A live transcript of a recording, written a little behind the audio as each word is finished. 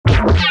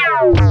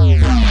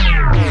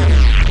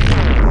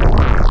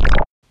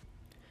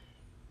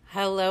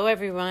Hello,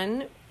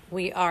 everyone.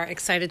 We are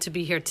excited to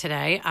be here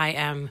today. I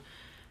am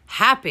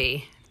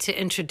happy to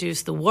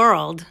introduce the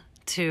world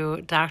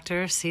to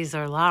Dr.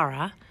 Cesar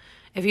Lara.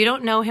 If you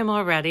don't know him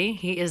already,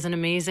 he is an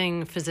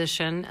amazing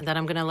physician that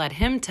I'm going to let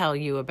him tell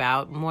you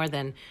about more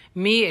than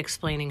me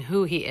explaining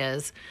who he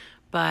is.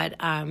 But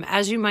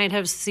as you might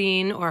have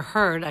seen or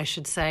heard, I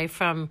should say,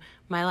 from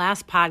my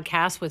last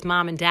podcast with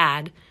Mom and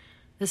Dad,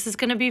 this is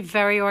going to be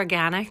very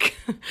organic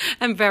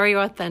and very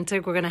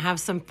authentic. We're going to have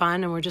some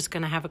fun and we're just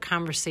going to have a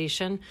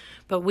conversation.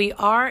 But we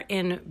are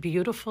in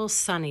beautiful,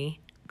 sunny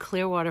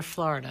Clearwater,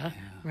 Florida,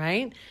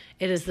 right?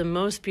 It is the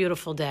most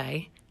beautiful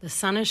day. The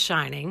sun is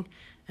shining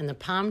and the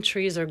palm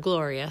trees are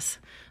glorious.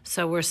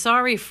 So we're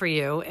sorry for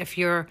you if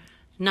you're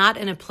not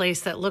in a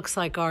place that looks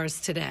like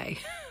ours today.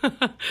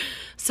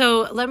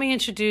 So let me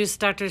introduce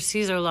Dr.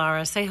 Cesar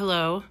Lara. Say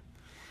hello.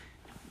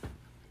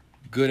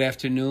 Good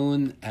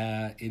afternoon.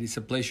 It is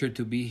a pleasure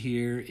to be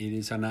here. It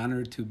is an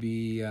honor to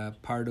be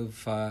part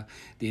of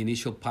the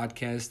initial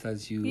podcast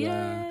as you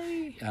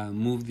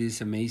move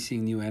this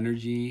amazing new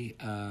energy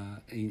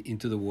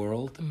into the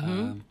world.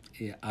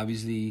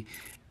 Obviously,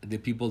 the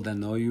people that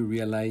know you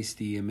realize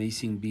the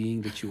amazing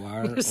being that you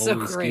are, so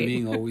always great.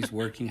 giving, always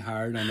working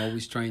hard, and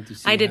always trying to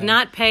see. I did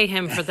not pay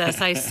him for this,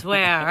 I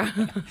swear.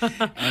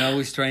 And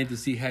always trying to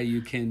see how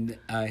you can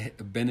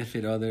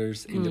benefit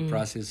others in the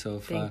process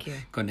of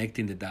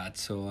connecting the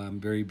dots. So I'm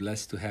very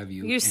blessed to have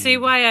you. You see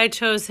why I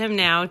chose him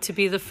now to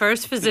be the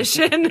first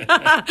physician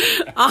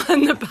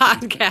on the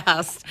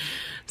podcast.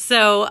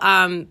 So,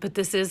 but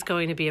this is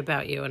going to be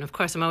about you. And of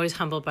course, I'm always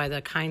humbled by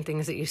the kind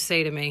things that you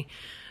say to me.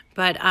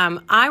 But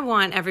I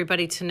want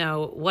everybody to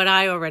know what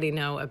I already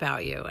know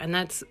about you, and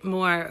that's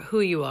more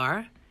who you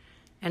are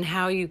and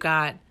how you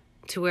got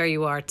to where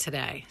you are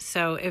today.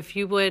 So if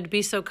you would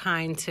be so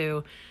kind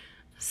to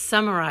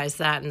summarize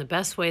that in the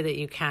best way that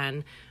you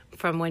can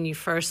from when you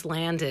first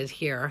landed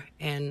here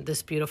in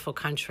this beautiful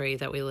country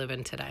that we live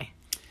in today.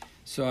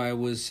 So I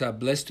was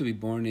blessed to be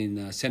born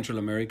in Central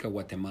America,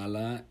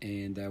 Guatemala,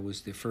 and I was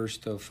the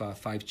first of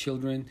 5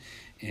 children,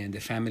 and the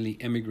family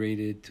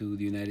emigrated to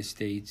the United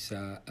States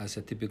as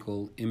a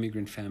typical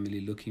immigrant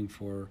family looking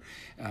for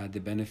the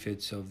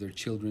benefits of their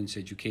children's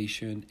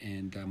education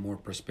and more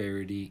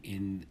prosperity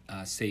in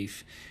a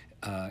safe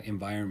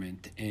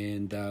environment.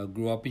 And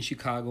grew up in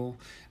Chicago,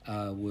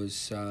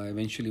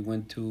 eventually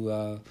went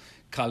to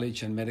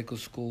college and medical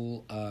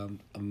school.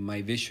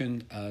 My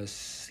vision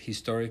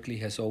historically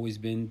has always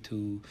been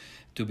to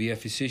be a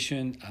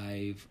physician.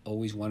 I've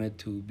always wanted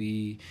to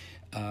be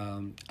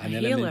an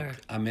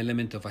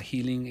element of a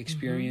healing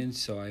experience.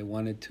 So I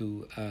wanted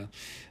to,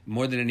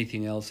 more than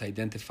anything else,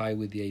 identify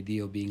with the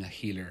idea of being a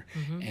healer.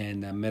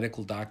 And a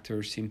medical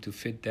doctor seemed to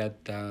fit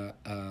that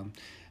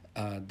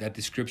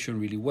description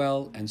really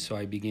well, and so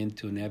I began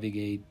to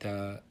navigate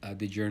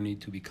the journey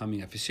to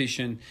becoming a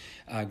physician.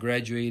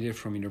 Graduated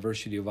from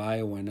University of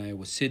Iowa in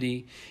Iowa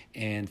City,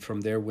 and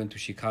from there went to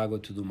Chicago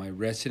to do my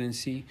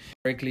residency.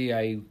 Directly,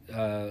 I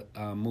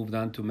moved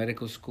on to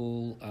medical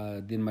school,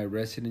 did my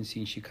residency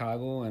in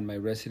Chicago, and my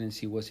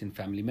residency was in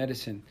family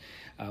medicine.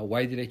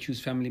 Why did I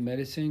choose family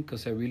medicine?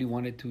 Because I really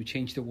wanted to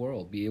change the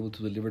world, be able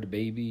to deliver the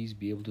babies,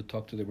 be able to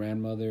talk to the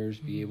grandmothers,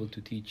 be able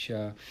to teach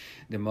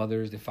the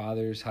mothers, the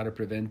fathers how to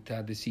prevent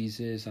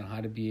diseases and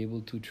how to be able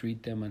to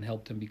treat them and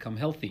help them become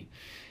healthy.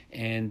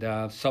 And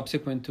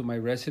subsequent to my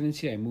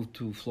residency, I moved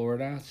to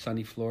Florida,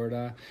 sunny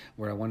Florida,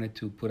 where I wanted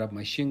to put up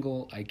my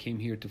shingle. I came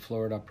here to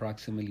Florida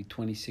approximately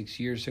 26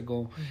 years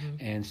ago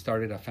and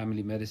started a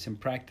family medicine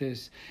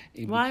practice.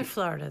 Why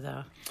Florida,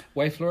 though?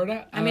 Why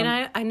Florida? I mean,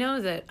 I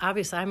know that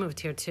obviously I moved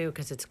here too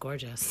because it's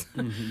gorgeous.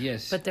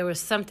 Yes. But there was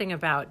something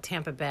about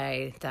Tampa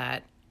Bay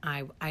that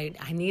I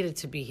needed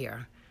to be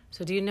here.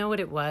 So do you know what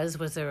it was?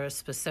 Was there a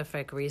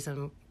specific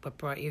reason what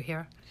brought you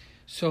here?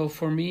 So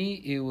for me,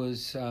 it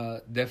was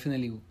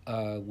definitely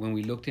when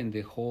we looked in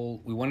the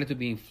whole, we wanted to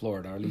be in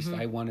Florida, or at least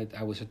I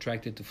was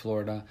attracted to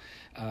Florida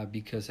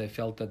because I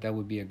felt that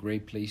would be a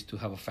great place to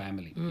have a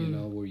family, you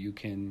know, where you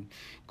can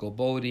go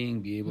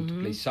boating, be able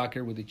to play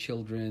soccer with the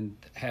children,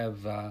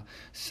 have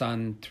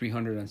sun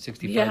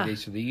 365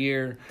 days of the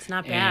year. It's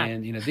not bad.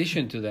 And in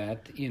addition to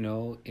that, you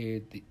know,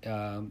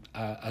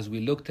 as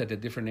we looked at the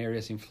different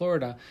areas in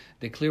Florida,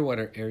 the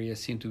Clearwater area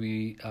seemed to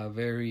be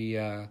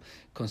very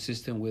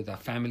consistent with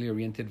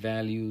family-oriented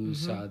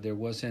values. There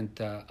wasn't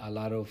a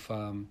lot of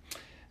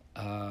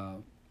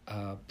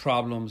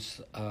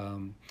problems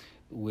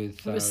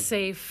with... It was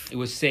safe. It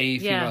was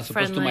safe, yeah, as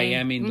opposed to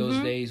Miami in those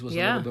days was a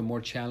Yeah. little bit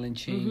more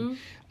challenging.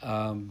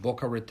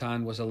 Boca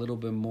Raton was a little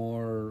bit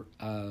more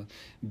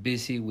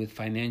busy with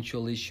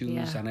financial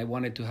issues, and I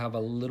wanted to have a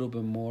little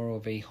bit more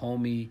of a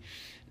homey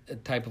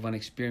type of an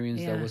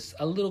experience that was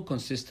a little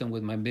consistent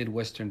with my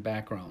Midwestern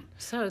background.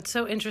 So it's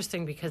so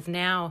interesting because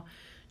now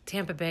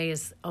Tampa Bay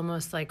is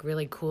almost like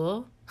really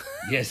cool.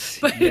 Yes,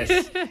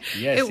 yes.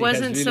 It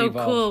wasn't really so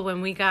evolved. cool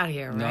when we got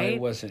here, right? No, it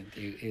wasn't.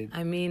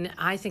 I mean,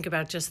 I think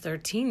about just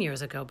 13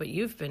 years ago, but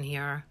you've been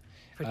here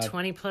For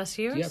 20 plus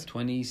years? Yeah,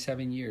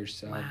 27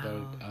 years Wow.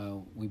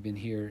 that we've been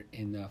here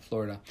in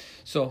Florida.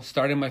 So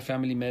started my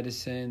family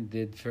medicine,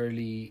 did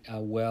fairly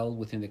well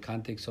within the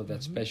context of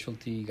that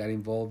specialty, got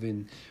involved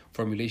in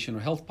formulation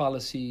of health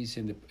policies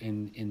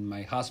in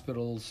my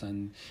hospitals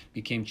and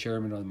became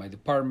chairman of my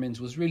departments,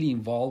 was really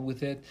involved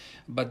with it.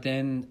 But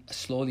then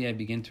slowly I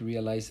began to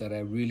realize that I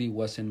really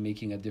wasn't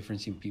making a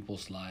difference in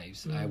people's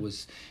lives. I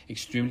was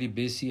extremely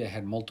busy. I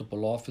had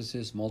multiple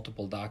offices,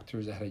 multiple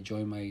doctors. I had to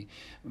join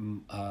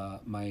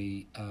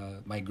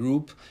my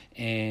group,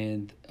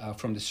 and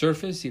from the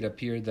surface it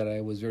appeared that I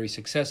was very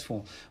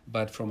successful,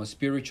 but from a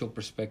spiritual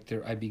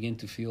perspective I began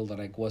to feel that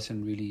I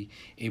wasn't really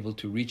able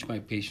to reach my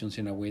patients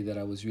in a way that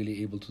I was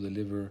really able to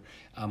deliver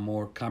a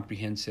more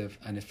comprehensive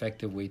and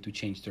effective way to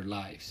change their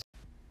lives.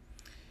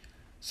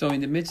 So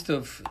in the midst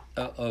of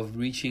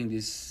reaching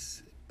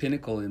this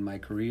pinnacle in my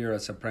career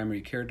as a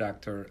primary care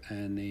doctor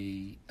and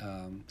a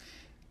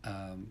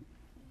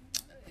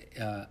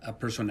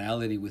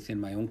personality within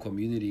my own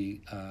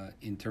community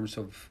in terms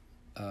of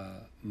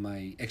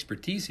my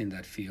expertise in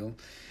that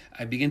field,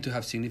 I began to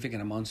have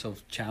significant amounts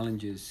of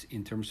challenges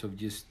in terms of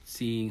just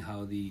seeing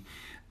how the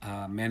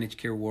managed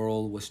care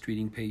world was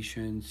treating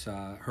patients,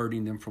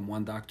 herding them from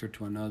one doctor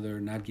to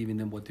another, not giving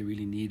them what they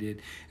really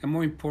needed. And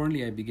more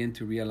importantly, I began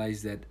to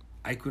realize that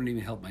I couldn't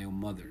even help my own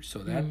mother. So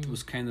that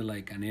was kind of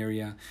like an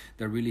area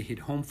that really hit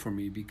home for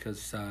me,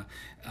 because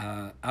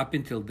up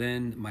until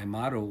then, my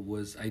motto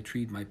was I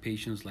treat my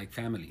patients like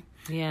family.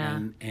 Yeah.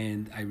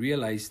 And I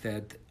realized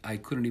that I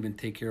couldn't even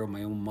take care of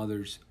my own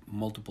mother's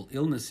multiple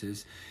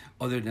illnesses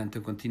other than to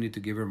continue to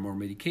give her more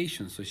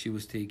medication. So she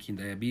was taking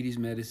diabetes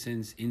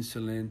medicines,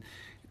 insulin,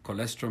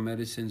 cholesterol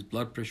medicines,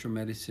 blood pressure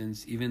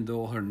medicines. Even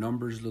though her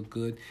numbers looked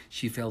good,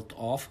 she felt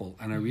awful.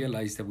 And I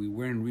realized that we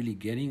weren't really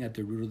getting at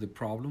the root of the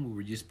problem. We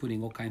were just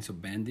putting all kinds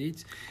of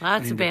Band-Aids.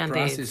 Lots of Band-Aids. In the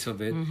process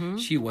of it,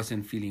 she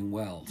wasn't feeling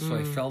well. So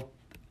I felt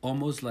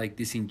almost like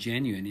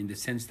disingenuous in the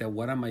sense that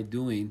what am I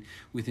doing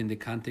within the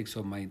context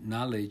of my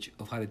knowledge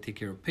of how to take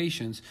care of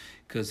patients?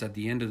 Because at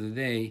the end of the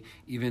day,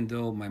 even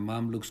though my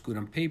mom looks good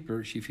on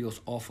paper, she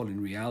feels awful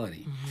in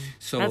reality.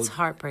 So that's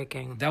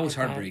heartbreaking. That was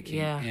heartbreaking.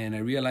 Yeah. And I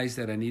realized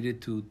that I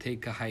needed to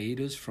take a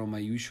hiatus from my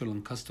usual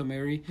and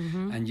customary.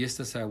 And just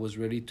as I was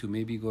ready to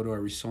maybe go to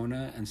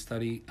Arizona and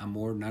study a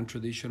more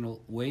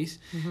non-traditional ways,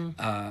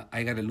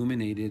 I got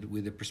illuminated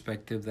with the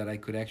perspective that I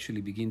could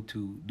actually begin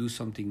to do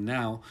something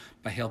now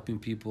by helping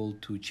people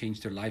to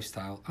change their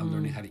lifestyle and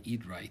learning how to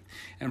eat right.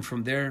 And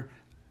from there,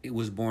 it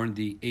was born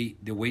the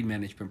weight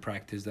management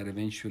practice that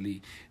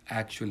eventually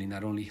actually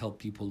not only helped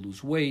people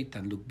lose weight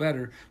and look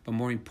better, but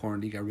more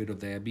importantly, got rid of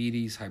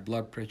diabetes, high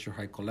blood pressure,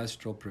 high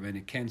cholesterol,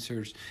 prevented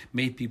cancers,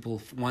 made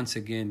people once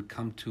again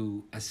come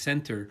to a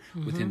center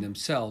within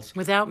themselves.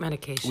 Without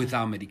medication.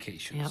 Without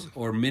medications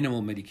or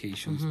minimal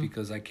medications,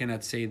 because I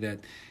cannot say that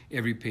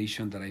every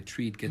patient that I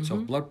treat gets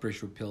off blood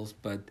pressure pills,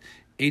 but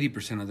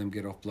 80% of them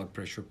get off blood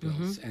pressure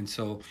pills. And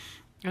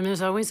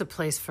there's always a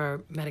place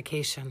for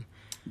medication.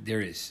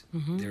 There is.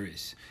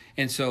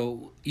 And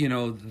so,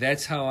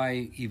 that's how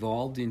I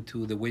evolved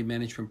into the weight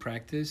management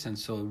practice. And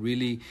so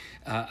really,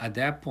 at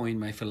that point,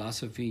 my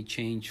philosophy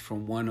changed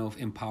from one of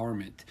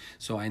empowerment.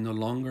 So I no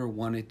longer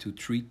wanted to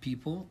treat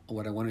people.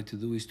 What I wanted to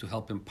do is to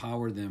help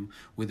empower them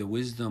with the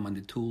wisdom and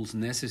the tools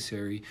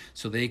necessary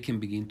so they can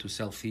begin to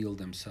self-heal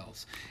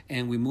themselves.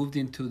 And we moved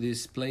into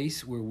this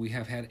place where we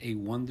have had a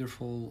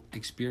wonderful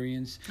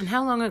experience. And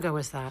how long ago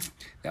was that?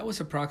 That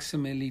was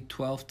approximately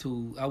 12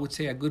 to, I would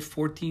say, a good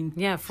 14.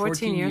 Yeah,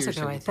 14 years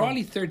ago, I think.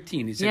 Probably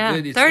 13. It's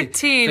 13.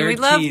 13. We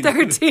love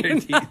 13.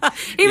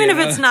 Even if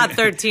it's not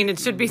 13, it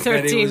should be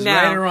 13 but it was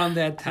now. right around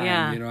that time.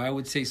 Yeah. I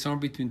would say somewhere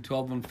between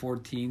 12 and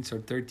 14, so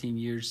 13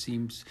 years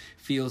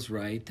feels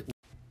right.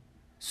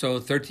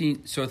 So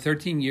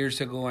 13 years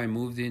ago, I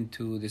moved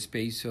into the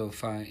space of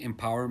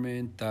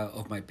empowerment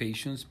of my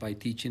patients by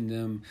teaching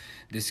them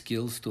the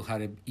skills to how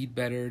to eat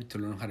better, to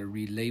learn how to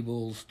read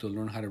labels, to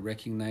learn how to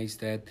recognize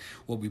that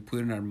what we put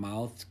in our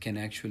mouth can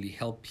actually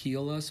help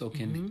heal us or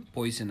can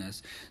poison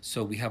us.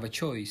 So we have a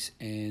choice,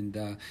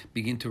 and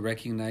begin to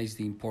recognize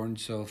the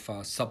importance of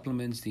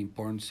supplements, the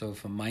importance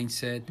of a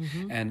mindset,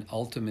 and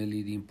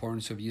ultimately the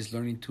importance of just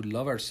learning to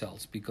love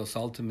ourselves, because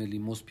ultimately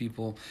most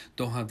people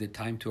don't have the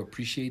time to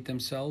appreciate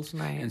themselves.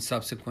 Right. And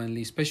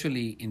subsequently,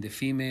 especially in the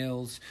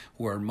females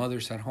who are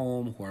mothers at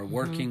home, who are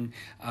working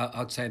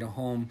outside of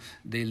home,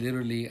 they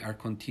literally are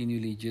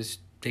continually just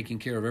taking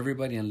care of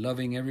everybody and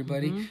loving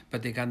everybody,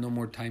 but they got no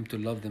more time to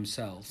love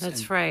themselves.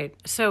 That's right.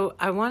 So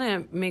I want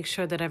to make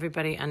sure that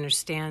everybody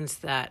understands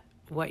that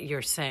what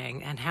you're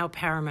saying and how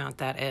paramount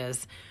that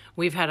is.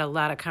 We've had a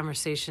lot of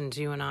conversations,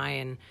 you and I,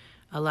 and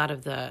a lot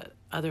of the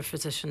other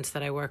physicians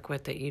that I work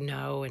with that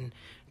and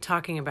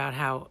talking about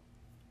how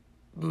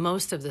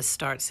most of this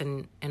starts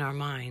in our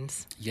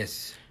minds.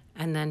 Yes.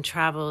 And then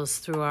travels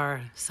through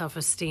our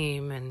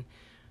self-esteem and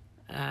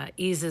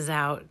eases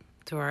out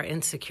through our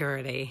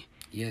insecurity.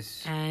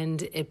 Yes.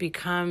 And it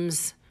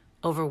becomes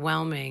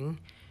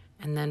overwhelming.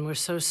 And then we're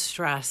so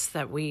stressed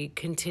that we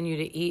continue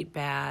to eat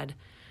bad.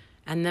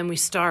 And then we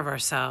starve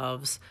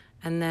ourselves.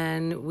 and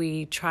then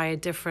we try a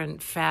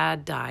different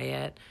fad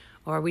diet,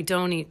 or we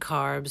don't eat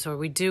carbs, or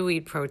we do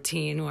eat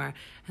protein, and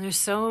there's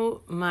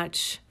so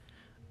much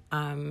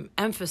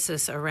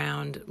emphasis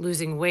around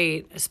losing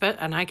weight,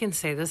 and I can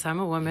say this, I'm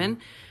a woman,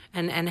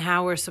 and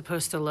how we're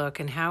supposed to look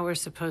and how we're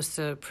supposed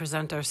to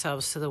present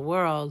ourselves to the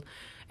world.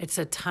 It's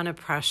a ton of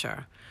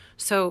pressure.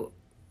 So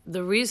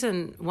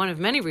one of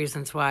many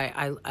reasons why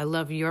I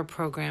love your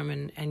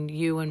program and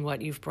you and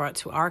what you've brought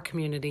to our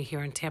community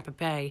here in Tampa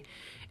Bay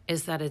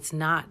is that it's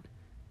not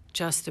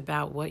just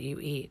about what you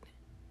eat.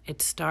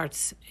 It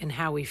starts in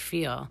how we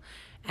feel.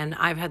 And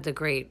I've had the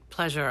great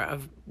pleasure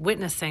of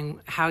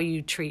witnessing how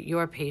you treat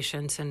your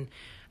patients and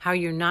how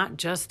you're not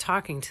just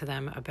talking to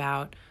them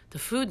about the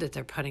food that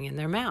they're putting in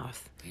their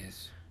mouth.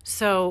 Yes.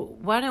 So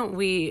why don't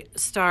we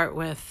start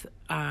with,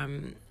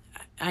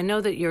 I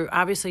know that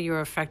you're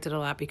affected a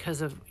lot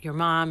because of your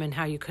mom and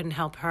how you couldn't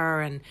help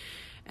her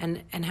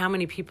and how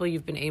many people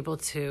you've been able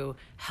to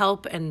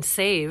help and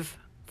save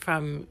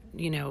from,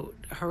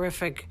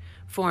 horrific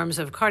forms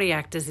of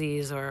cardiac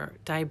disease or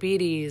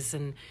diabetes.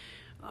 And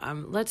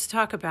let's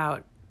talk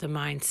about the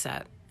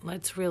mindset.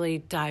 Let's really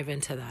dive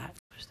into that.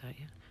 Is that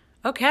you?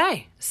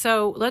 Okay,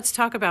 so let's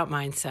talk about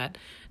mindset.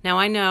 Now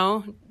I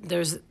know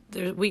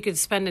we could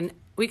spend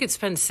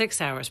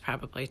 6 hours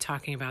probably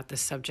talking about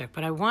this subject,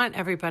 but I want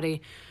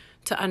everybody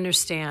to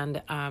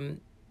understand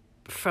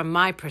from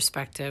my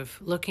perspective,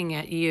 looking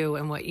at you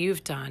and what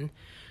you've done.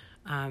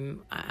 I'm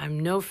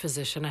no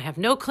physician. I have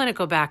no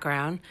clinical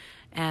background,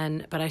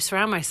 but I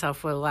surround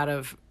myself with a lot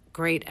of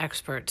great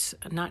experts,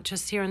 not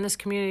just here in this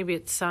community,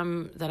 but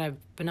some that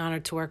I've been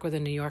honored to work with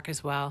in New York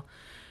as well.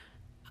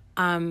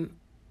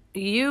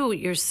 You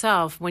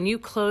yourself, when you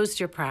closed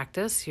your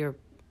practice, your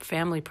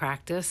family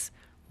practice,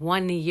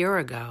 1 year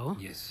ago.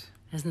 Yes.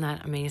 Isn't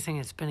that amazing?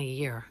 It's been a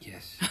year.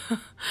 Yes.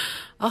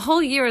 A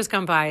whole year has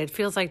gone by. It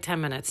feels like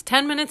 10 minutes.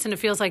 10 minutes and it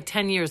feels like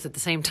 10 years at the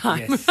same time.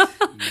 Yes.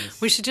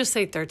 Yes. We should just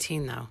say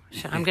 13, though.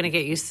 I'm going to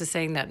get used to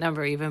saying that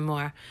number even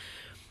more.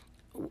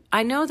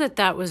 I know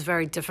that was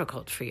very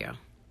difficult for you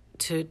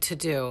to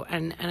do.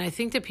 And I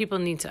think that people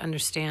need to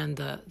understand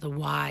the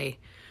why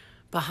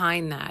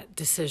behind that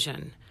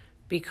decision.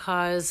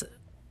 Because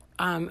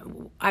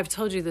I've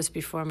told you this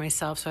before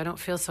myself, so I don't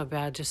feel so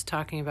bad just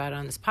talking about it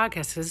on this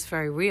podcast, because it's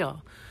very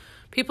real.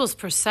 People's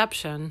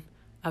perception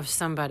of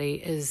somebody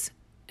is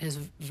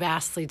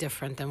vastly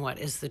different than what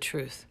is the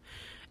truth.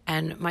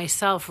 And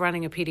myself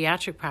running a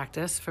pediatric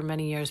practice for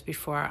many years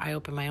before I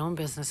opened my own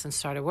business and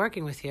started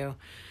working with you,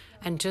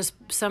 and just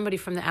somebody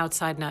from the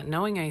outside not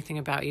knowing anything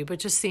about you, but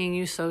just seeing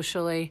you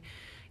socially,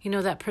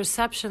 that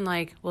perception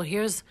like, well,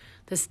 here's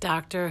this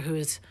doctor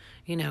who's,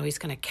 he's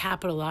going to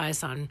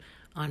capitalize on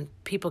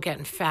people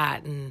getting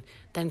fat and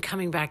then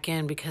coming back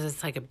in because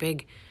it's like a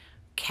big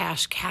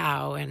cash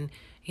cow. And,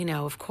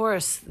 of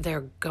course,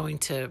 they're going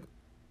to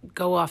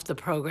go off the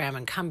program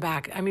and come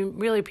back. I mean,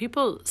 really,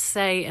 people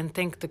say and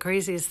think the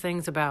craziest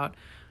things about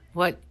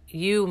what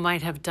you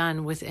might have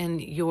done within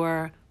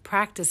your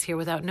practice here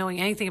without knowing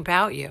anything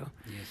about you.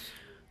 Yes.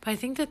 But I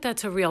think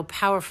that's a real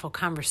powerful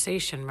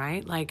conversation,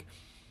 right? Like,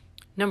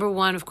 number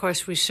one, of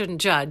course, we shouldn't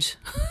judge.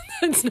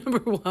 That's number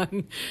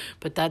one.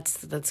 But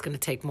that's going to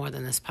take more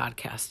than this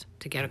podcast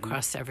to get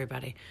across to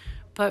everybody.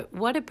 But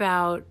what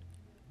about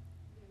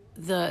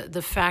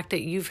the fact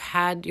that you've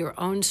had your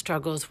own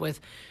struggles with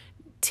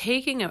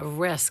taking a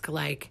risk,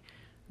 like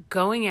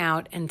going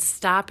out and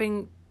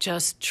stopping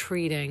just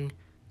treating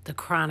the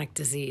chronic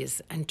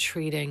disease and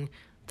treating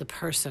the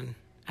person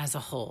as a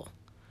whole,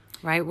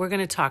 right? We're going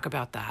to talk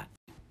about that.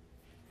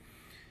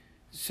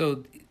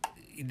 So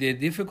the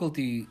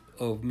difficulty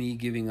of me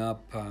giving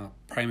up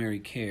primary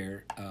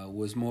care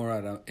was more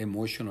at an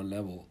emotional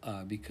level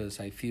because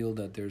I feel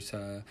that there's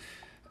a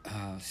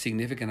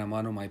significant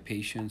amount of my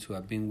patients who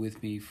have been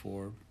with me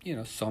for,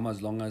 some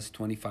as long as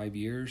 25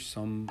 years,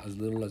 some as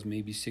little as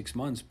maybe 6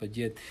 months, but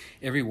yet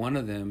every one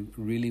of them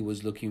really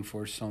was looking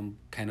for some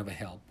kind of a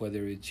help,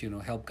 whether it's,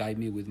 help guide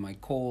me with my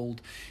cold,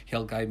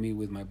 help guide me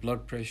with my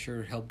blood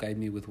pressure, help guide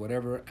me with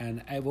whatever.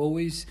 And I've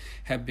always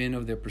have been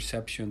of the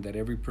perception that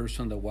every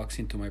person that walks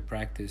into my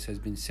practice has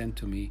been sent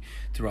to me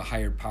through a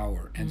higher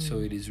power. And so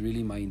it is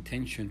really my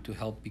intention to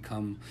help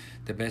become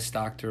the best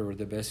doctor or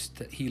the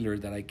best healer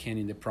that I can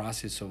in the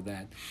process of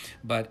that.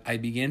 But I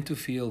began to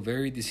feel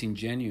very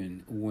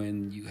disingenuous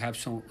when you have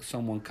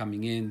someone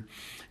coming in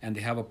and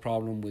they have a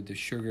problem with the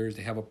sugars,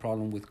 they have a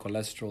problem with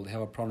cholesterol, they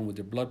have a problem with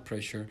their blood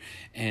pressure,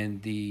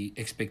 and the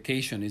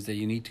expectation is that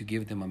you need to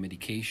give them a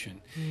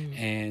medication.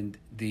 And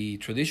the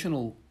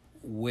traditional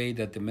way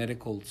that the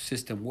medical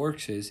system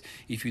works is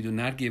if you do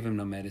not give them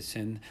the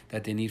medicine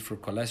that they need for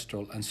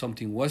cholesterol and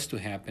something was to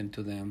happen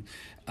to them,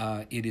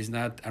 it is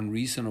not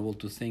unreasonable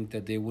to think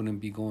that they wouldn't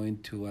be going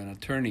to an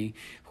attorney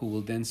who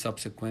will then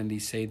subsequently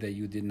say that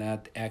you did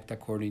not act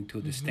according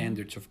to the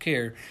standards of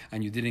care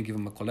and you didn't give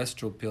them a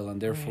cholesterol pill and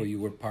therefore you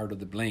were part of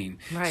the blame.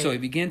 So it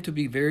began to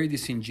be very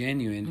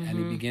disingenuous and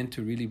it began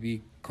to really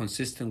be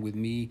consistent with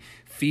me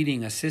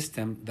feeding a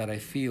system that I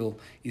feel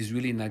is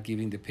really not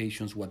giving the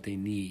patients what they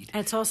need.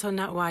 It's also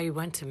not why you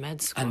went to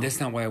med school. And that's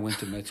not why I went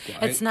to med school.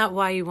 It's not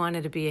why you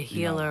wanted to be a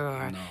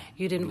healer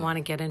you didn't no. want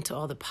to get into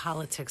all the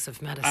politics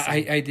of medicine.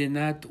 I did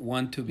not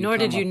want to become Nor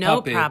did you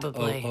know,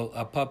 probably.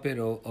 A puppet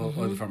of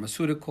the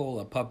pharmaceutical,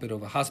 a puppet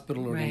of a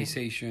hospital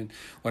organization.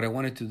 Right. What I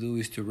wanted to do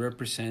is to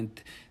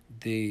represent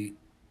the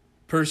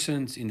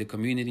persons in the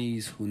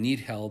communities who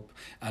need help,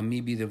 and me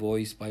be the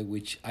voice by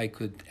which I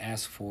could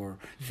ask for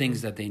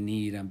things that they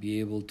need and be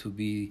able to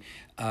be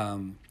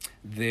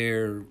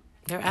their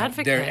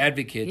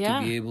advocate to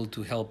be able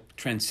to help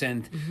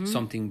transcend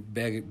something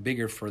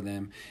bigger for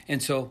them.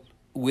 And so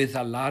with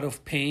a lot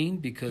of pain,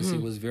 because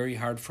it was very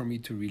hard for me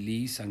to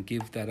release and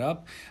give that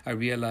up, I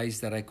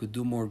realized that I could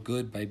do more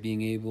good by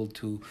being able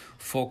to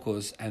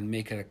focus and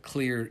make a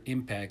clear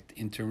impact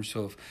in terms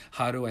of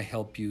how do I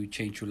help you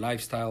change your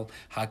lifestyle,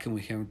 how can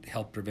we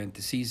help prevent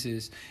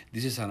diseases.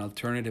 This is an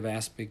alternative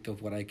aspect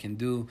of what I can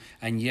do.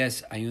 And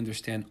yes, I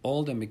understand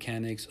all the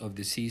mechanics of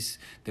disease,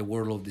 the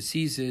world of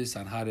diseases,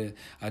 and how to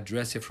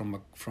address it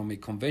from a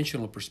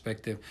conventional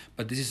perspective,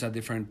 but this is a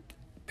different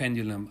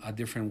pendulum, a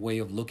different way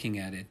of looking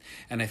at it.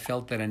 And I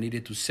felt that I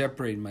needed to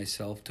separate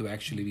myself to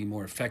actually be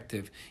more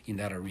effective in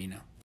that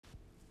arena.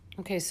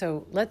 Okay,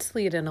 so let's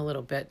lead in a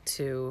little bit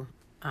to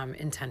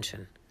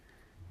intention.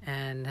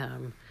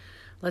 And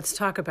let's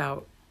talk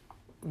about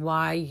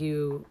why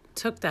you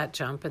took that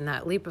jump and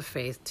that leap of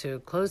faith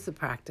to close the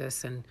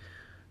practice and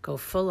go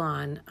full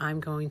on. I'm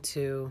going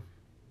to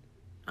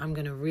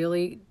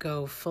really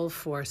go full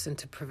force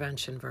into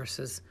prevention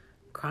versus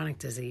chronic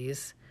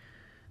disease.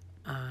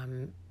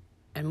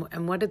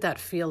 And what did that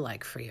feel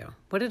like for you?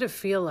 What did it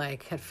feel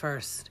like at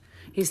first?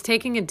 He's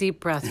taking a deep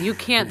breath. You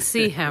can't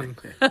see him.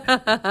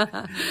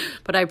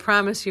 But I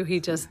promise you he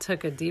just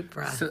took a deep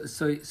breath.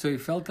 So it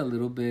felt a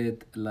little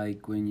bit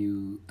like when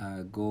you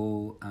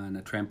go on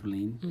a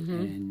trampoline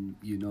and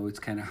you know it's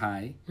kind of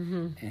high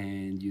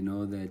and you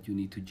know that you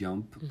need to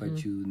jump,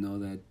 but you know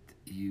that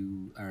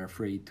you are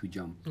afraid to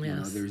jump. Yes. You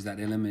know, there's that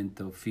element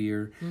of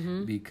fear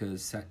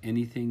because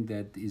anything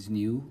that is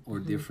new or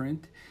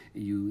different,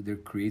 there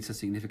creates a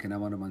significant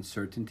amount of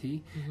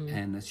uncertainty.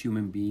 And as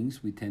human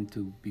beings, we tend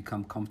to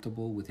become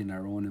comfortable within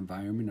our own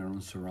environment, our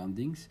own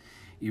surroundings.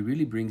 It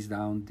really brings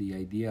down the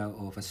idea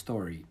of a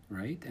story,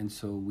 right? And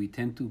so we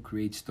tend to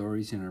create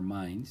stories in our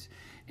minds,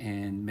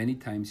 and many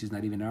times it's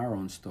not even our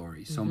own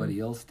story. Somebody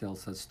else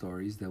tells us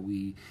stories that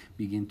we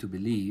begin to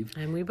believe.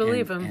 And we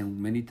believe them.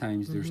 And many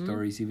times there's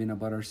stories even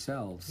about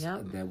ourselves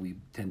that we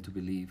tend to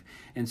believe.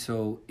 And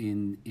so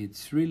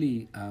it's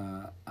really,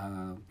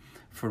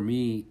 for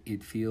me,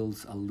 it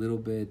feels a little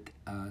bit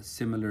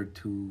similar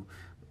to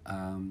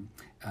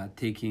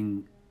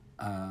taking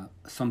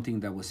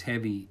something that was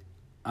heavy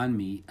on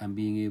me and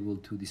being able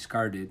to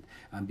discard it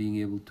and being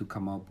able to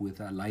come up with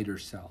a lighter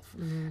self.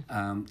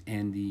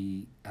 And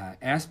the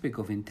aspect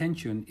of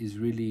intention is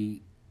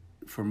really,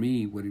 for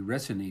me, what it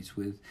resonates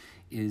with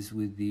is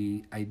with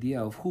the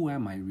idea of who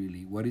am I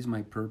really? What is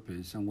my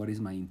purpose and what is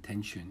my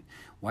intention?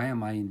 Why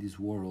am I in this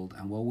world?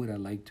 And what would I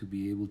like to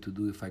be able to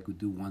do if I could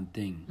do one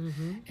thing?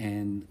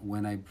 And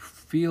when I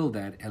feel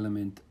that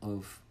element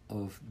of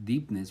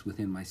deepness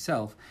within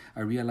myself, I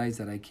realized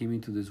that I came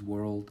into this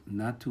world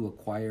not to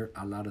acquire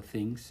a lot of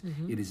things.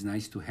 It is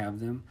nice to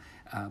have them,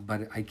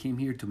 but I came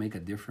here to make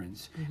a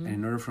difference. And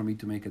in order for me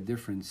to make a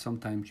difference,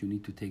 sometimes you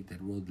need to take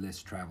that road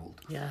less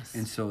traveled. Yes.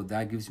 And so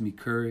that gives me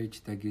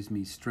courage, that gives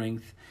me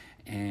strength.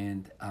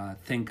 And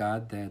thank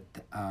God that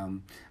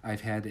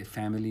I've had a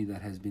family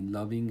that has been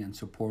loving and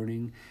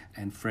supporting,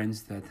 and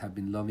friends that have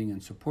been loving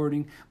and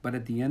supporting. But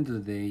at the end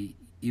of the day,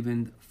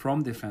 even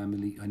from the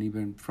family and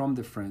even from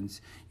the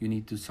friends, you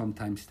need to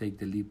sometimes take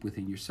the leap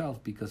within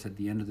yourself, because at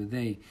the end of the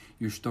day,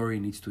 your story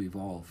needs to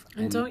evolve.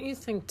 And don't you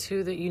think,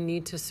 too, that you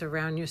need to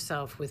surround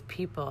yourself with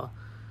people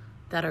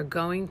that are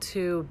going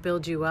to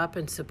build you up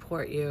and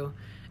support you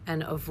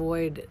and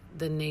avoid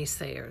the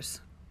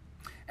naysayers?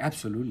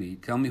 Absolutely.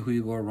 Tell me who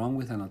you go wrong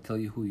with and I'll tell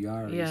you who you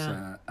are.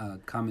 Yeah. It's a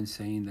common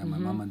saying that my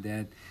mom and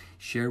dad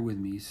share with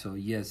me. So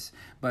yes,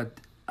 but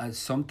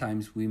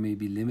sometimes we may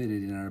be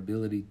limited in our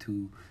ability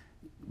to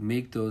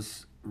make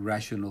those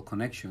rational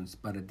connections,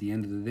 but at the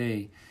end of the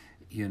day,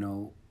 you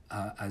know,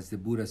 as the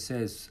Buddha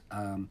says,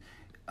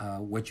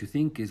 what you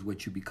think is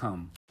what you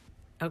become.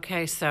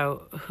 Okay,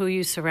 so who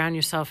you surround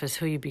yourself is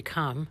who you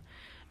become,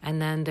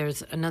 and then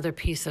there's another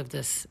piece of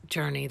this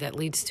journey that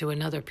leads to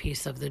another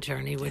piece of the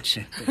journey, which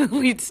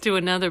leads to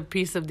another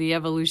piece of the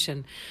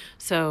evolution.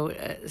 So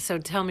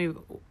tell me,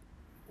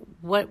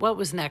 what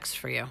was next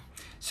for you?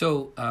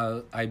 So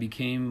I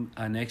became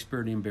an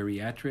expert in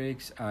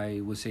bariatrics.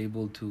 I was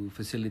able to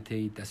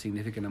facilitate a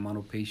significant amount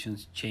of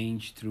patients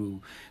change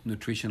through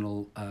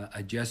nutritional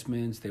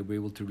adjustments. They were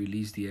able to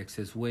release the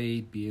excess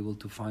weight, be able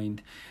to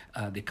find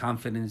the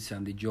confidence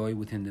and the joy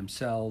within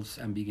themselves,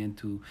 and begin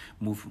to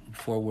move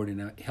forward in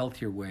a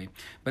healthier way.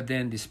 But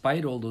then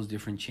despite all those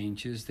different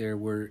changes, there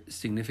were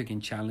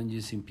significant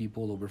challenges in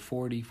people over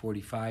 40,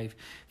 45,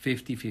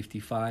 50,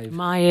 55.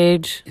 My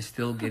age.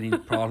 Still getting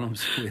problems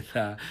problems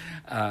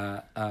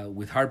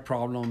with heart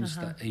problems,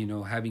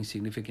 having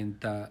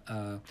significant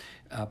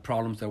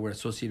problems that were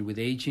associated with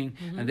aging,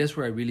 and that's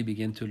where I really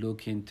began to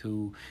look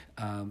into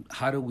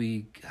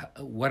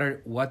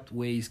what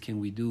ways can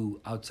we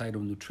do outside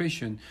of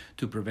nutrition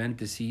to prevent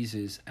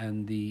diseases,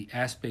 and the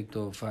aspect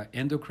of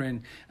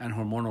endocrine and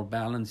hormonal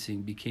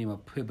balancing became a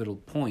pivotal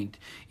point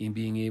in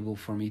being able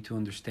for me to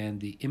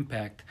understand the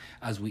impact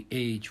as we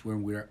age,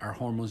 when our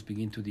hormones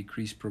begin to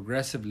decrease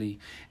progressively,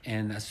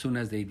 and as soon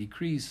as they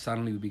decrease,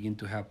 suddenly we begin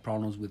to have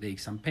problems with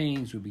aches and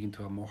pains, we begin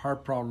to have more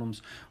heart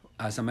problems.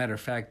 As a matter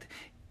of fact,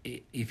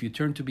 if you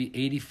turn to be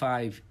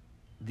 85,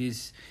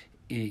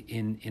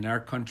 in our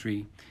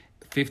country,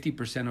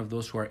 50% of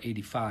those who are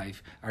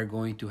 85 are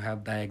going to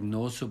have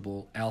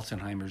diagnosable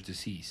Alzheimer's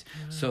disease.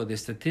 So the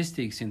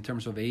statistics in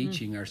terms of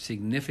aging are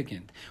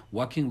significant.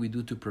 What can we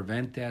do to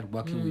prevent that?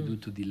 What can we do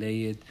to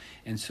delay it?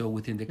 And so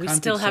within the context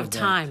still have of that,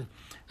 time.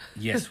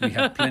 Yes, we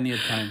have plenty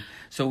of time.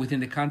 So within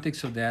the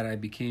context of that, I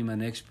became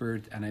an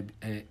expert,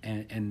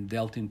 and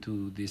dealt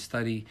into the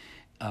study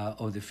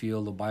of the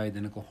field of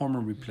bioidentical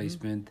hormone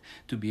replacement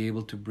to be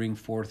able to bring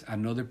forth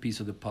another piece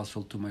of the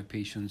puzzle to my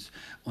patients'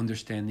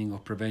 understanding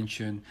of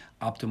prevention,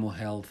 optimal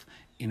health,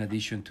 in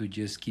addition to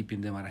just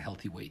keeping them at a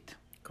healthy weight.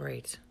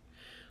 Great.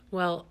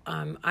 Well,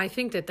 I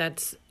think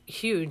that's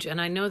huge. And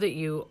I know that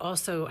you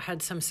also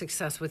had some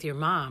success with your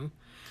mom.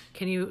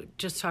 Can you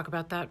just talk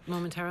about that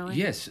momentarily?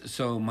 Yes.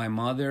 So my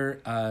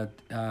mother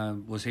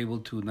was able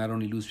to not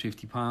only lose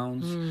 50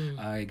 pounds,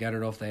 I got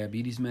her off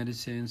diabetes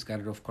medicines,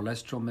 got her off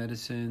cholesterol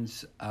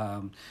medicines.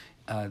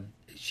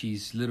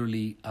 She's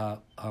literally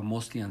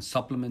mostly on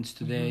supplements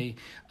today.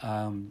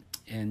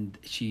 And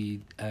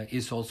she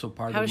is also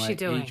part of my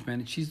age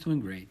management. She's doing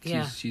great.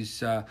 Yeah.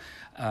 She's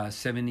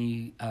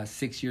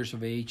 76 years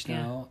of age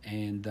now,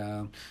 and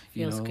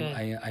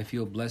I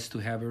feel blessed to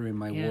have her in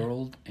my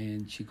world,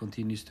 and she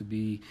continues to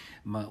be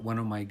one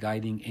of my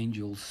guiding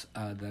angels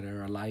that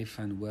are alive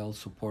and well,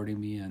 supporting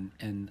me,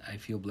 and I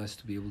feel blessed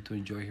to be able to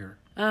enjoy her.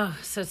 Oh,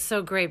 so it's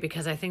so great,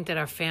 because I think that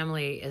our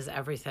family is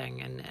everything,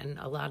 and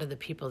a lot of the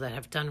people that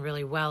have done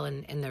really well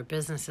in their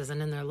businesses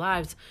and in their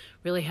lives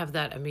really have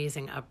that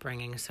amazing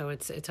upbringing. So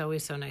it's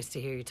always so nice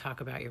to hear you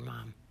talk about your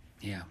mom.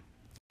 Yeah.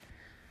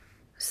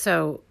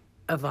 So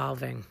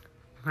evolving,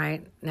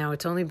 right? Now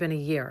it's only been a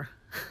year.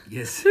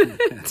 Yes.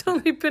 It's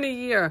only been a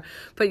year,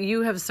 but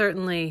you have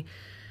certainly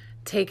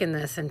taken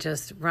this and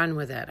just run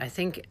with it. I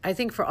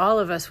think for all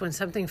of us, when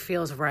something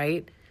feels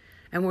right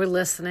and we're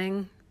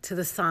listening to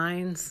the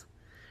signs,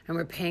 and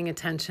we're paying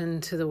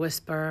attention to the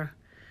whisper,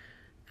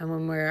 and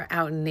when we're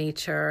out in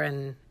nature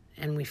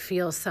and we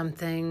feel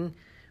something,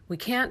 we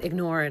can't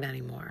ignore it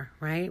anymore,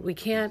 right? We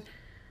can't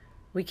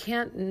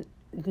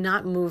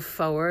not move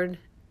forward,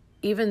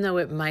 even though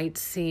it might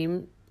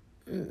seem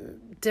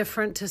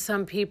different to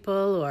some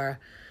people or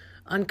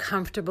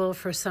uncomfortable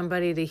for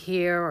somebody to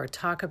hear or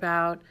talk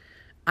about.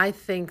 I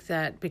think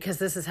that because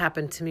this has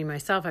happened to me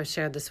myself, I've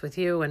shared this with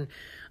you, and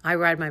I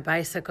ride my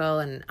bicycle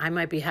and I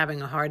might be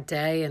having a hard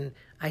day and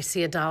I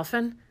see a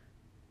dolphin,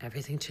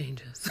 everything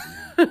changes,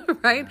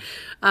 right?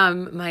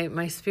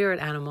 My spirit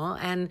animal.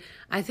 And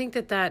I think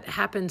that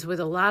happens with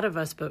a lot of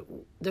us, but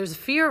there's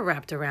fear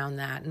wrapped around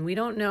that. And we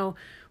don't know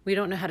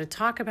how to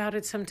talk about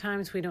it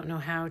sometimes. We don't know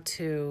how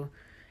to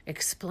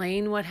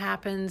explain what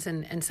happens.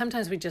 And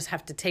sometimes we just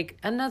have to take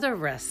another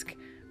risk,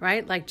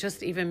 right? Like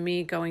just even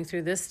me going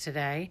through this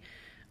today,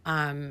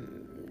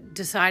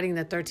 deciding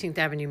that 13th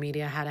Avenue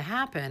Media had to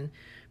happen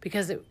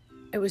because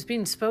it was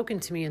being spoken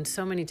to me in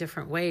so many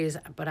different ways,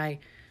 but I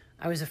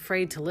was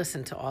afraid to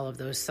listen to all of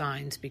those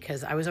signs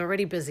because I was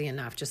already busy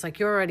enough, just like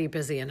you're already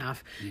busy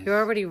enough. Yes. You're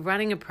already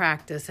running a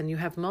practice and you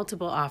have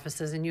multiple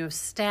offices and you have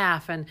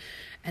staff. And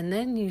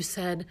then you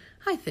said,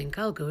 I think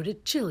I'll go to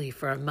Chile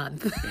for a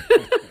month.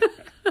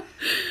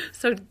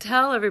 So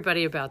tell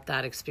everybody about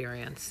that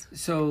experience.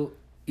 So,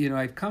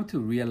 I've come to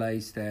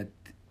realize that,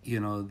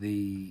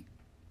 the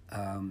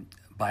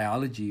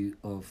biology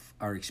of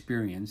our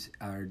experience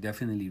are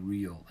definitely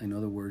real. In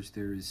other words,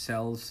 there is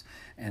cells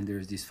and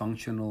there's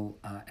dysfunctional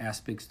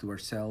aspects to our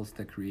cells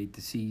that create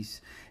disease.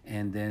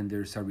 And then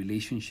there's a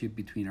relationship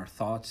between our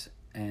thoughts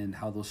and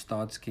how those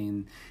thoughts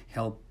can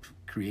help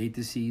create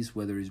disease,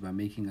 whether it's by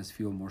making us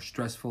feel more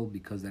stressful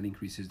because that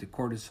increases the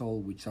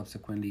cortisol, which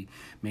subsequently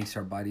makes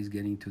our bodies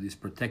get into this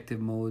protective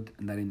mode,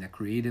 not in the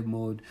creative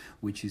mode,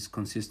 which is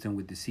consistent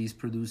with disease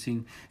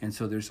producing. And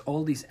so there's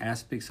all these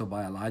aspects of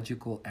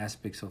biological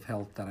aspects of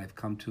health that I've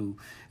come to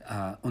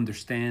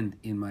understand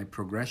in my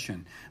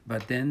progression.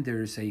 But then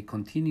there's a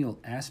continual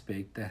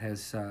aspect that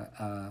has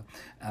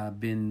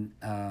been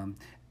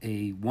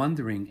a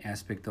wondering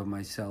aspect of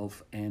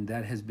myself, and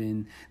that has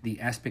been the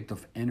aspect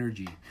of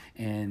energy.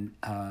 And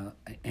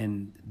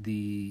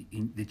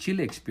the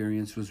Chile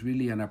experience was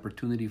really an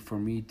opportunity for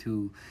me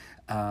to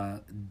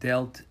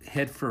dealt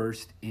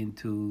headfirst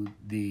into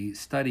the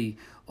study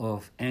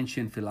of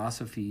ancient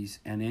philosophies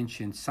and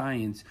ancient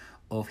science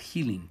of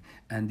healing,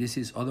 and this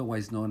is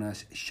otherwise known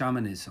as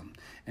shamanism.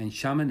 And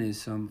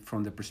shamanism,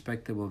 from the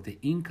perspective of the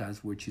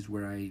Incas, which is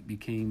where I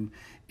became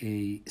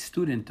a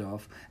student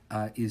of,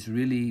 is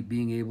really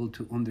being able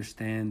to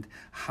understand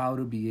how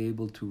to be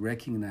able to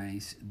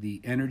recognize the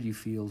energy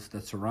fields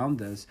that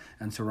surround us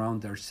and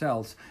surround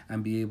ourselves,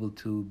 and be able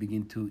to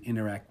begin to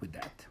interact with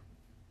that.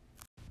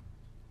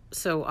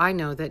 So I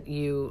know that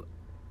you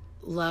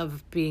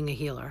love being a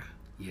healer.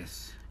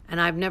 Yes. And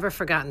I've never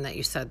forgotten that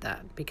you said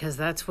that, because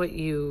that's what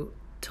you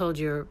told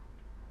your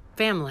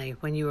family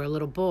when you were a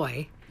little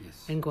boy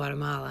in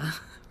Guatemala,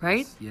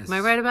 right? Yes. Am I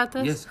right about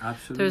this? Yes,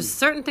 absolutely. There's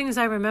certain things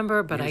I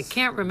remember, but I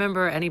can't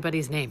remember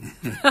anybody's name,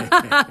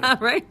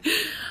 right?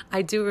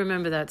 I do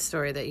remember that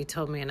story that you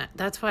told me, and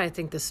that's why I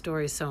think this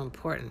story is so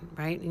important,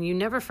 right? And you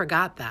never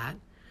forgot that.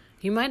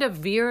 You might have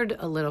veered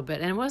a little bit,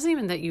 and it wasn't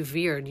even that you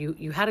veered.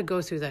 You had to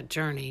go through that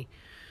journey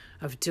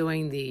of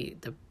doing the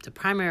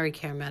primary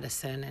care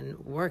medicine and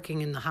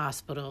working in the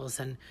hospitals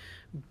and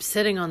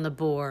sitting on the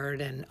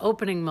board and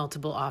opening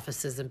multiple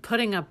offices and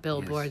putting up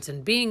billboards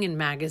and being in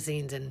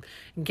magazines and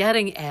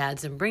getting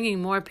ads and bringing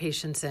more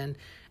patients in,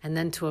 and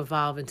then to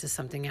evolve into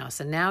something else.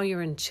 And now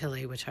you're in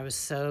Chile, which I was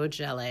so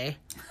jelly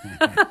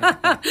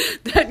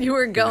that you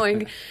were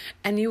going,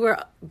 and you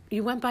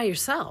went by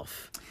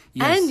yourself.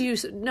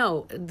 Yes.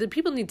 And the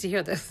people need to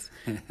hear this.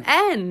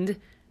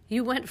 And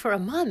you went for a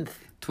month.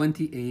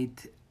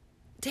 28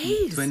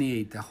 days.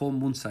 28, the whole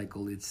moon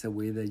cycle. It's the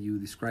way that you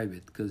describe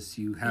it, because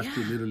you have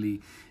to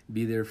literally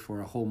be there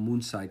for a whole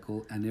moon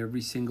cycle, and every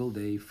single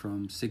day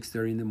from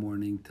 6:30 in the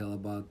morning till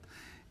about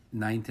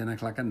 9-10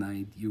 o'clock at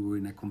night, you were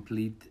in a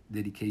complete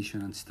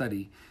dedication and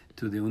study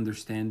to the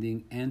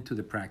understanding and to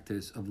the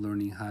practice of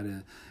learning how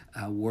to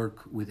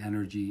work with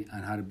energy,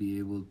 and how to be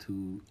able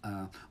to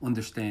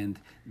understand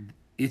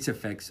its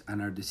effects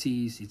on our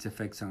disease, its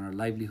effects on our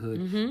livelihood,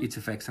 its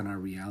effects on our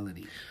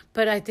reality.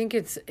 But I think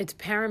it's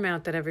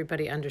paramount that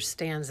everybody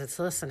understands that's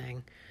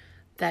listening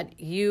that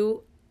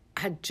you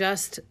had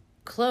just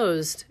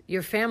closed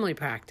your family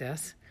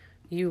practice.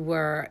 You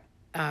were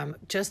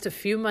just a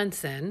few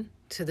months in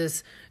to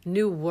this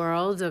new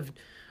world of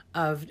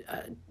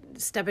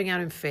stepping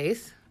out in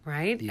faith,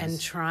 right? Yes.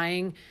 And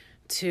trying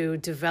to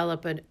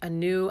develop a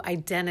new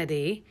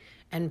identity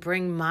and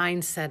bring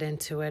mindset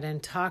into it,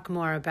 and talk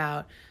more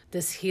about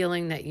this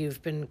healing that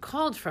you've been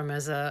called from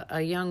as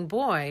a young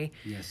boy.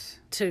 Yes.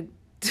 To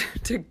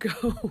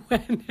go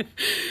when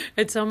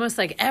it's almost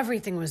like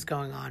everything was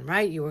going on,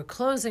 right? You were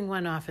closing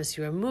one office,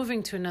 you were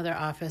moving to another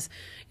office.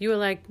 You were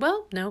like,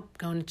 well, no,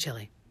 going to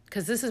Chile,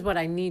 because this is what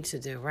I need to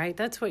do, right?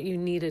 That's what you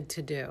needed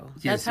to do.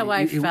 Yes, that's how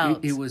I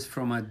felt. It was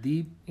from a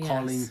deep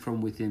calling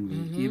from within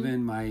me.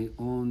 Even my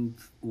own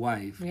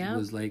wife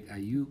was like, are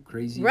you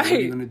crazy? Right. What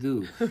are you going to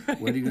do?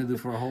 What are you going to do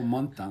for a whole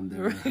month down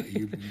there?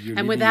 You're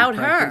and without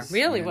her,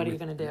 really, what are you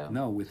going to do?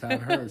 No, without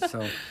her.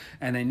 So,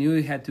 and I knew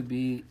it had to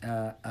be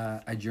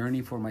a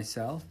journey for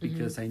myself,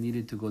 because I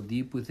needed to go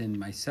deep within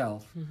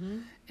myself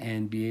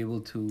and be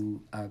able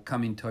to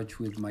come in touch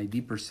with my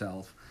deeper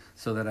self,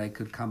 so that I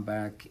could come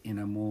back in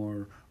a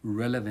more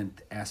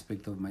relevant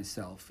aspect of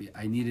myself.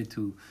 I needed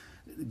to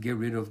get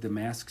rid of the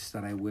masks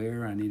that I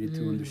wear. I needed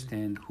to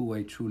understand who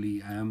I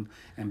truly am,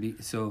 and be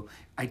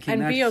I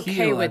cannot and be okay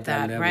heal with at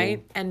that level.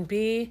 right?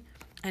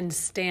 And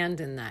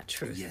stand in that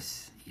truth.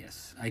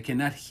 Yes. I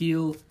cannot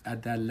heal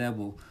at that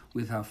level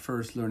without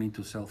first learning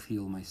to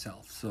self-heal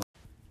myself. So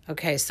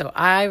okay, so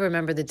I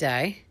remember the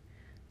day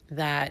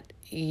that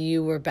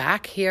you were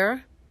back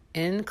here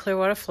in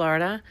Clearwater,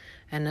 Florida,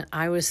 and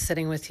I was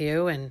sitting with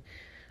you, and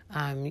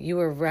you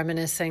were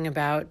reminiscing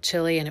about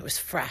Chile, and it was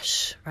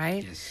fresh,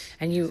 right? Yes.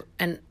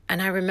 And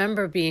I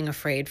remember being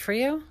afraid for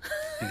you.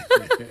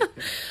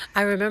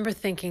 I remember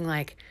thinking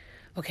like,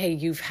 okay,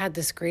 you've had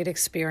this great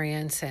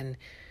experience, and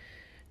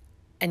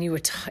you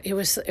were it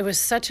was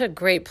such a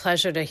great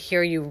pleasure to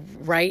hear you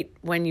right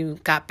when you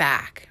got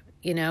back,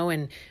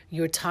 and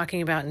you were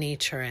talking about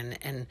nature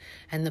and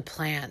the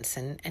plants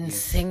and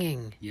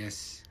singing.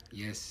 Yes.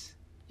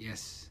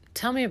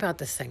 Tell me about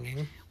the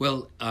singing.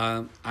 Well,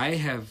 I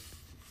have,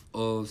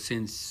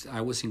 since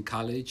I was in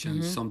college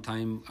and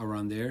sometime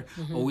around there,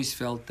 always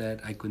felt that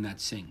I could not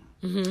sing.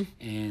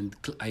 And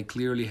I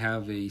clearly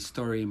have a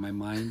story in my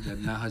mind that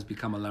now has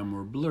become a lot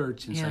more blurred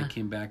since I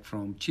came back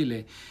from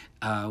Chile,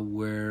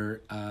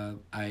 where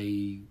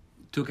I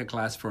took a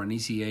class for an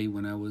ECA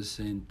when I was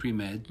in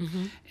pre-med,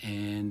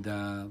 and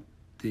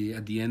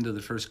at the end of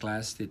the first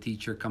class, the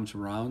teacher comes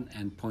around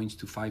and points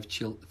to five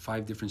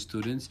different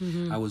students.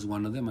 I was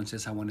one of them, and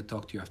says, I want to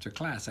talk to you after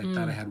class. I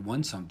thought I had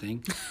won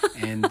something.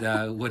 And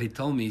what he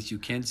told me is, you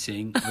can't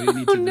sing. All you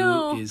need to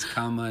do is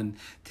come and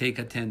take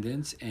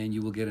attendance, and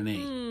you will get an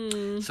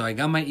A. So I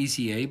got my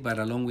ECA, but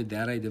along with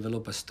that, I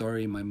developed a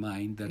story in my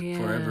mind that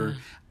forever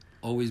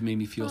always made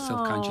me feel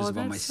self-conscious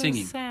about my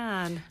singing. So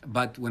sad.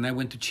 But when I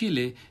went to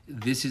Chile,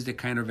 this is the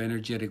kind of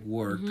energetic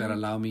work that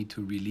allowed me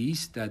to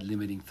release that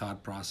limiting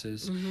thought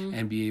process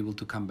and be able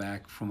to come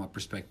back from a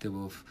perspective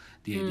of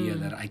the idea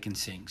that I can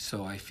sing.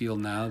 So I feel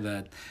now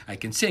that I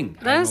can sing.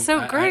 That is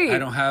so great. I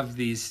don't have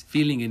this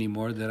feeling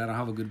anymore that I don't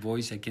have a good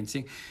voice. I can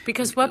sing.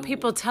 Because what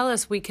people tell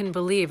us we can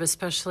believe,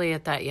 especially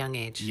at that young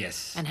age.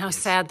 Yes. And how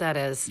sad that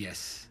is.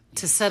 Yes.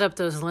 To set up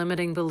those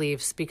limiting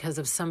beliefs because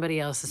of somebody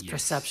else's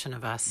perception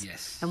of us.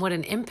 Yes. And what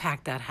an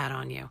impact that had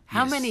on you.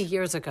 How many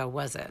years ago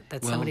was it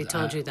that somebody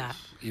told you that?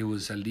 It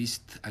was at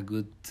least a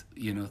good,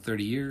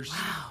 30 years.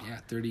 Wow. Yeah,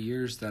 30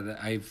 years that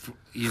I've,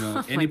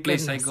 any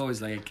place I go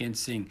is like, I can't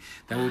sing.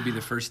 That would be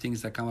the first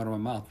things that come out of my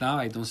mouth. Now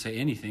I don't say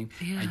anything.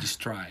 Yeah. I just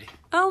try.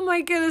 Oh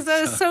my goodness,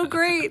 that is so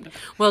great.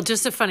 Well,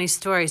 just a funny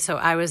story. So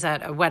I was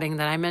at a wedding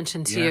that I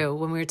mentioned to you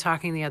when we were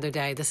talking the other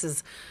day. This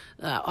is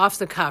off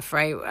the cuff,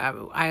 right?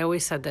 I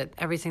always said that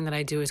everything that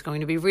I do is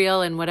going to be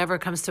real and whatever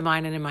comes to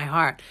mind and in my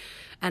heart.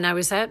 And I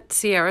was at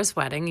Sierra's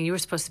wedding, and you were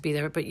supposed to be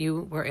there, but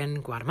you were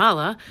in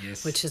Guatemala,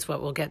 which is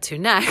what we'll get to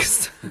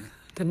next,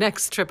 the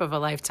next trip of a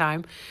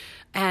lifetime.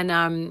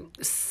 And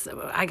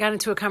so I got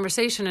into a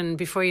conversation, and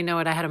before you know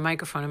it, I had a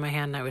microphone in my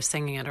hand, and I was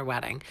singing at her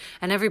wedding.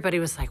 And everybody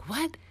was like,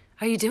 "What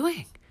are you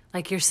doing?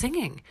 Like, you're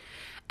singing."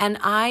 And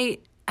I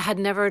had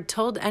never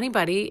told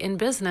anybody in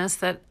business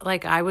that,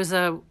 like, I was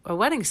a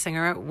wedding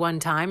singer at one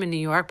time in New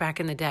York back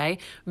in the day,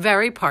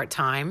 very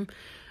part-time.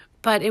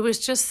 But it was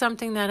just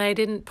something that I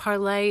didn't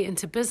parlay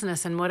into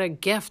business, and what a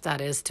gift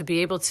that is to be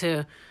able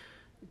to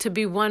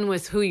be one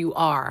with who you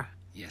are,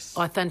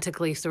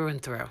 authentically through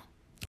and through.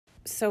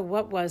 So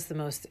what was the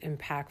most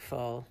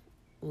impactful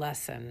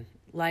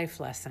life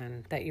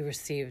lesson that you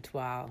received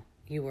while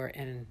you were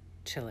in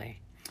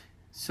Chile?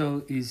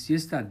 So it's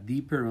just a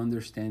deeper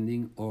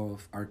understanding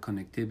of our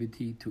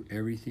connectivity to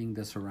everything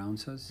that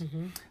surrounds us.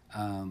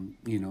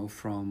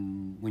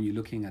 From when you're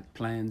looking at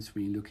plants,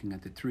 when you're looking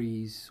at the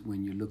trees,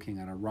 when you're looking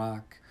at a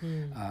rock,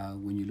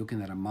 when you're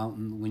looking at a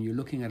mountain, when you're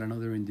looking at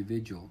another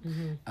individual,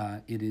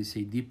 it is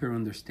a deeper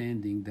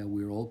understanding that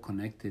we're all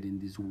connected in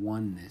this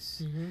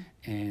oneness.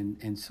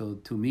 And so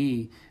to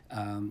me,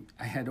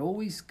 I had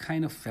always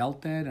kind of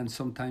felt that, and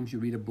sometimes you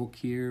read a book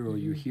here or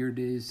you hear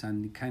this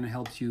and it kind of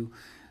helps you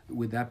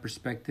with that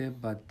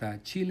perspective, but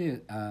Chile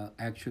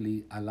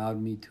actually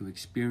allowed me to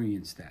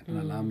experience that and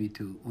allowed me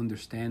to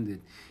understand it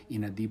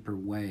in a deeper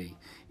way.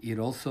 It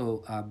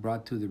also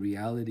brought to the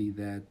reality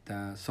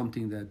that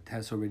something that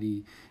has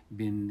already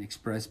been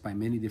expressed by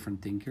many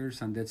different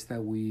thinkers, and that's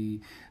that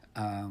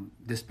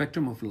the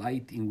spectrum of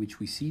light in which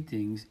we see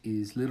things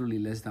is literally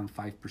less than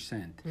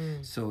 5%.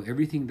 So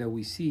everything that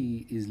we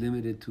see is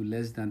limited to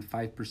less than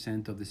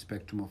 5% of the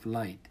spectrum of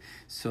light.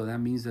 So that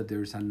means that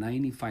there's a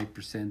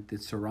 95%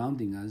 that's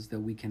surrounding us that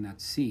we cannot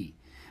see.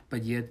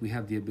 But yet we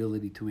have the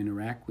ability to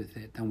interact with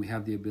it, and we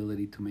have the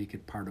ability to make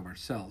it part of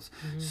ourselves.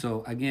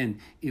 So again,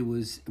 it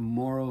was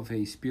more of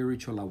a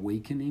spiritual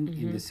awakening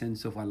in the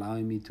sense of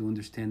allowing me to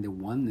understand the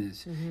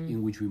oneness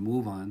in which we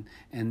move on,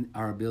 and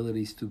our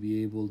abilities to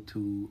be able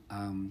to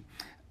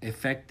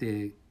affect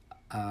the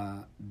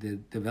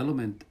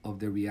development of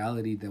the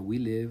reality that we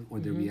live, or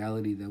the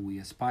reality that we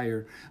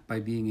aspire, by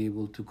being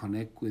able to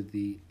connect with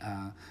the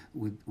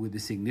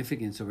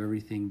significance of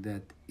everything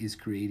that is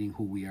creating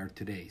who we are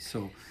today.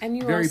 So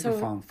very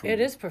profound for me. It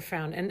is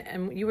profound.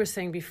 And you were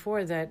saying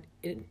before that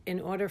in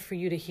order for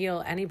you to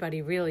heal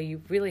anybody, really,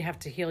 you really have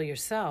to heal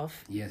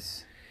yourself.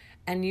 Yes.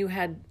 And you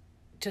had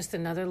just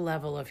another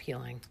level of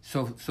healing.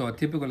 So a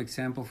typical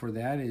example for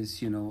that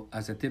is,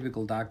 as a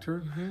typical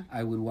doctor,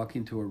 I would walk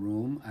into a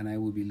room and I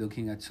would be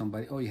looking at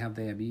somebody, oh, you have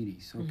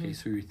diabetes. Okay,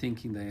 so you're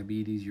thinking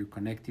diabetes, you're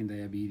connecting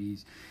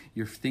diabetes,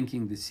 you're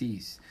thinking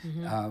disease.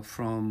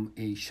 From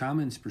a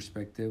shaman's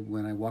perspective,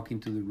 when I walk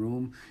into the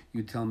room,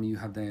 you tell me you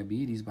have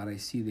diabetes, but I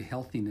see the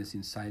healthiness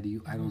inside of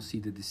you. I don't see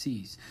the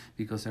disease,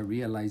 because I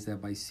realize that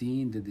by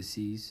seeing the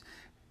disease,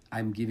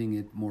 I'm giving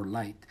it more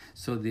light.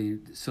 So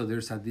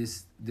there's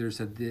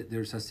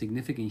a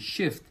significant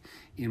shift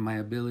in my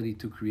ability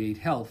to create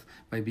health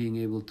by being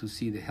able to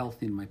see the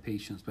health in my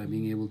patients, by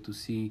being able to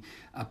see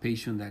a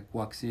patient that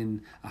walks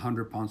in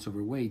 100 pounds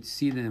overweight,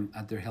 see them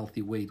at their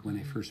healthy weight when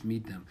I first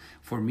meet them.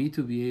 For me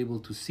to be able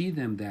to see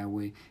them that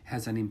way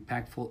has an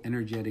impactful,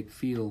 energetic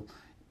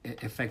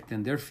effect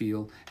in their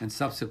field, and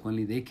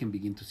subsequently they can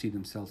begin to see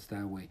themselves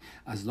that way.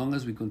 As long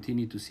as we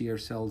continue to see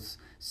ourselves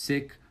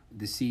sick,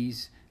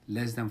 disease,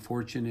 less than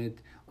fortunate,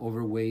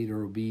 overweight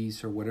or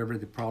obese or whatever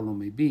the problem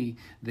may be,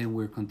 then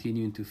we're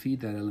continuing to feed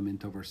that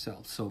element of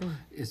ourselves. So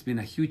it's been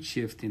a huge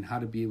shift in how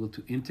to be able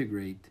to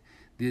integrate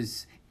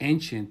these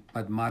ancient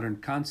but modern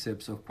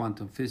concepts of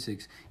quantum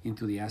physics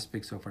into the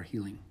aspects of our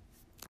healing.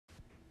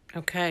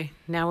 Okay,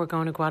 now we're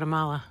going to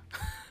Guatemala.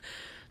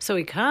 So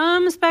he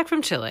comes back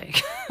from Chile.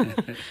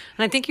 And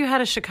I think you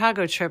had a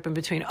Chicago trip in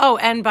between. Oh,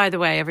 and by the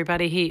way,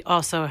 everybody, he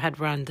also had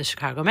run the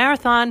Chicago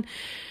Marathon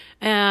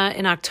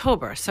in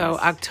October. So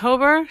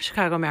October,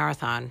 Chicago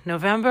Marathon.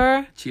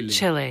 November,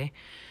 Chile.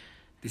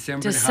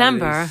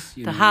 December,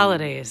 the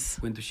holidays.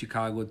 Went to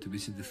Chicago to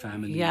visit the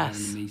family. Yes.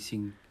 Had an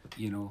amazing,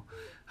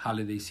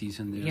 holiday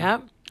season there.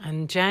 Yep.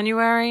 And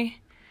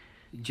January,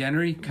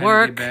 January, kind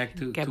work,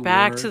 of get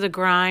back work. to the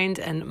grind.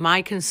 And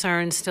my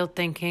concern, still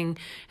thinking,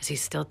 is he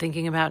still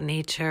thinking about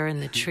nature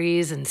and the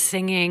trees and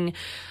singing,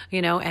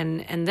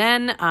 and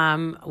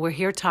then we're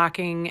here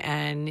talking,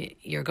 and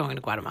you're going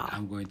to Guatemala.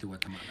 I'm going to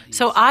Guatemala. Yes.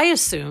 So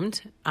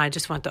I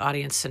just want the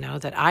audience to know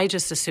that I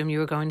just assumed you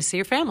were going to see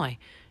your family.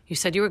 You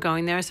said you were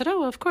going there. I said, oh,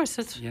 well, of course,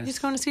 he's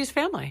going to see his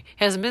family.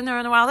 He hasn't been there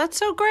in a while. That's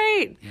so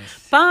great.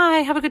 Yes.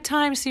 Bye. Have a good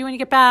time. See you when you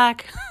get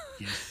back.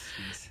 Yes.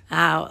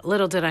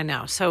 Little did I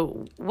know.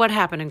 So what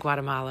happened in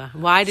Guatemala?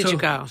 Why did you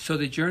go? So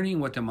the journey in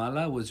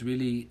Guatemala was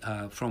really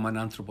from an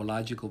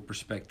anthropological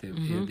perspective.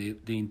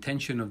 The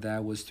intention of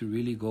that was to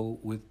really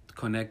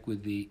connect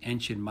with the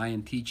ancient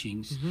Mayan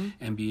teachings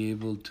and be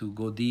able to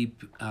go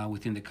deep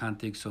within the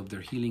context of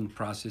their healing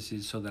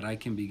processes, so that I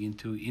can begin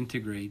to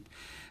integrate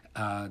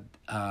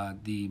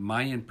the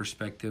Mayan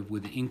perspective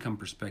with the Incan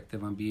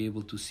perspective and be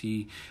able to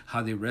see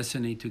how they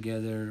resonate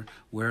together,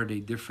 where are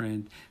they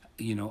different.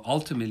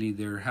 Ultimately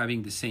they're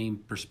having the same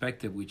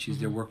perspective, which is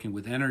they're working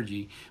with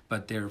energy,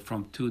 but they're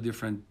from two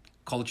different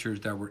cultures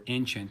that were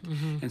ancient.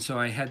 And so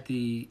I had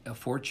the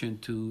fortune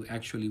to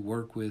actually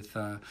work with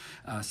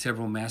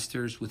several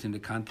masters within the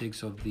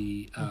context of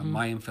the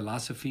Mayan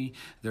philosophy.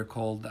 They're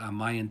called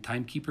Mayan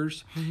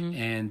timekeepers.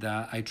 And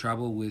I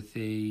traveled with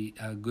a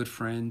good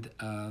friend,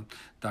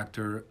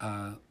 Dr.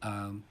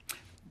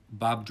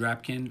 Bob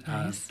Drapkin,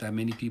 that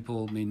many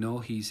people may know.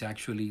 He's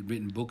actually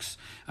written books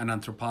on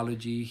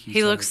anthropology.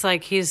 He looks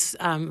like he's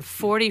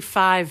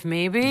 45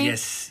 maybe.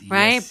 Yes.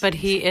 Right? Yes, but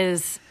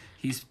he's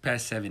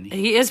past 70.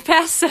 He is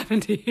past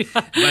 70.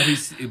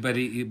 but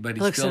he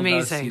looks still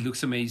amazing. He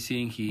looks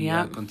amazing. He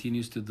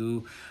continues to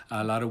do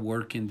a lot of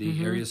work in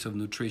the areas of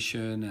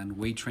nutrition and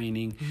weight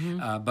training.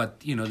 But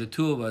the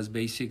two of us,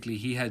 basically,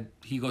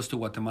 he goes to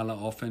Guatemala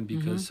often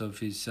because of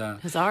his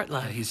art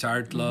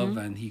love.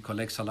 And he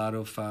collects a lot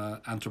of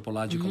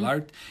anthropological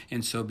art.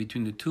 And so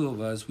between the two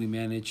of us, we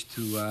managed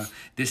to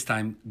this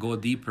time go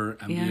deeper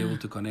and be able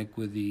to connect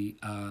with the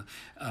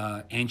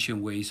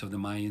ancient ways of the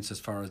Mayans as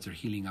far as their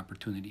healing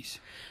opportunities.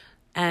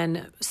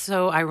 And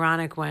so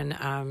ironic when,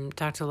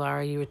 Dr.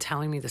 Lara, you were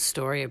telling me the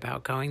story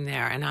about going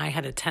there, and I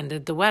had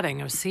attended the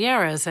wedding of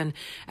Sierra's, and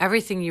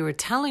everything you were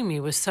telling me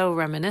was so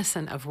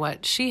reminiscent of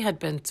what she had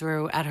been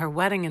through at her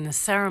wedding and the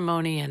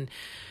ceremony, and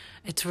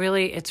it's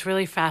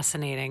really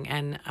fascinating.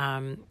 And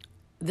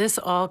this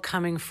all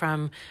coming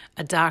from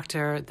a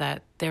doctor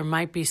that there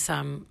might be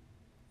some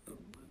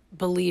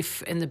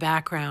belief in the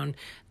background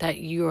that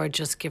you are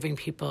just giving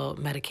people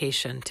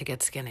medication to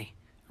get skinny.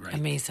 Right.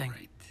 Amazing.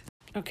 Right.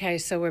 Okay,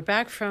 so we're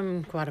back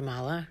from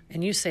Guatemala,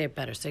 and you say it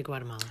better. Say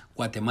Guatemala.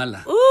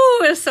 Guatemala. Ooh,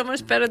 it's so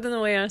much better than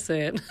the way I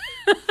say it.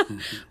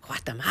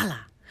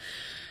 Guatemala.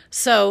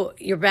 So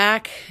you're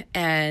back,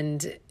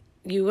 and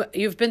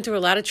you've been through a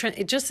lot of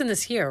just in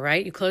this year,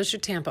 right? You closed your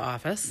Tampa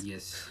office.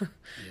 Yes.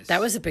 That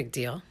was a big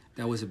deal.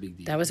 That was a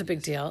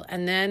big deal.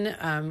 And then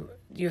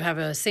you have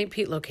a St.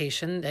 Pete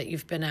location that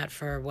you've been at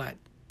for what?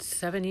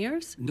 7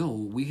 years? No,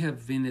 we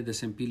have been at the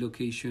St. Pete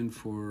location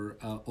for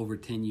over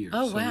 10 years.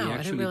 Oh, so wow. we I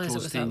didn't realize it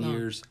was closed that 10 long.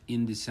 years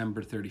in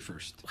December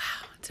 31st. Wow,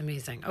 it's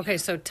amazing. Okay,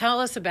 so tell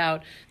us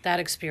about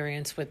that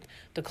experience with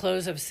the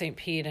close of St.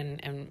 Pete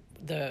and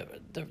the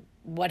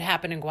what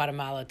happened in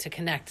Guatemala to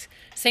connect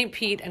St.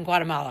 Pete and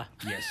Guatemala.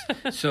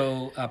 Yes.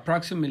 So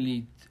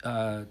approximately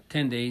 10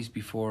 days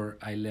before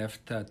I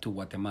left to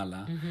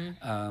Guatemala,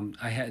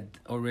 I had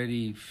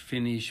already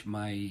finished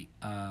my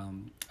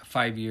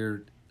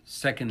 5-year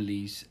second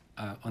lease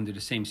under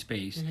the same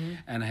space,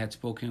 and I had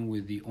spoken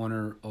with the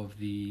owner of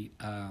the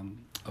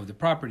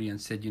property and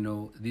said,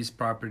 this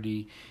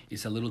property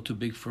is a little too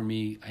big for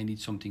me. I need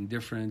something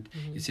different.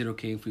 Is it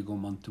okay if we go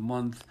month to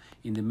month?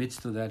 In the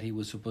midst of that, he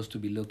was supposed to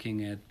be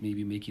looking at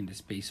maybe making the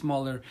space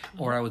smaller,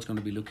 or I was going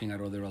to be looking at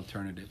other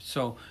alternatives.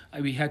 So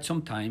we had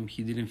some time.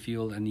 He didn't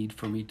feel a need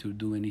for me to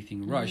do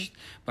anything rushed,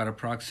 but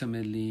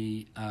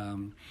approximately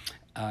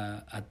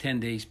 10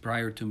 days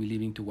prior to me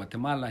leaving to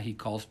Guatemala, he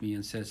calls me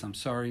and says, I'm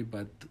sorry,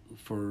 but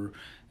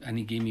and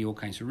he gave me all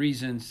kinds of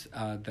reasons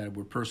that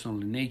were personal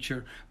in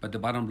nature. But the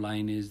bottom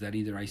line is that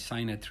either I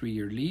sign a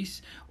 3-year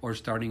lease or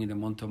starting in the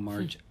month of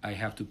March, I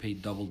have to pay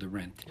double the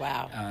rent.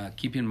 Wow.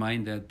 Keep in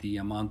mind that the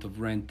amount of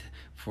rent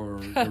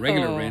for the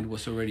regular rent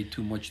was already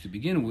too much to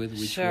begin with,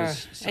 which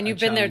was and you've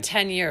been there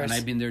 10 years. And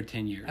I've been there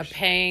 10 years. A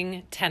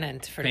paying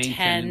tenant for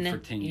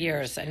 10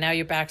 years. And now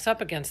your back's up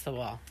against the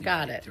wall.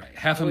 Got it. Right.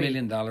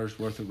 $500,000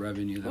 worth of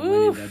revenue that went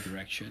in that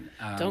direction.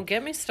 Don't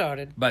get me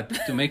started. But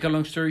to make a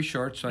long story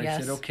short, so I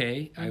Yes. said,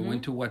 okay, I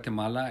went to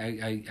Guatemala.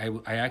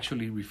 I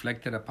actually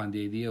reflected upon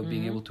the idea of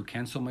being able to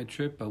cancel my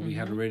trip, but we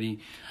had already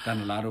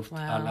done a lot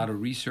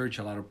of research,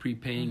 a lot of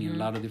prepaying, and a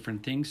lot of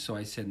different things. So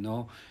I said,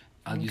 no,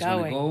 I'm just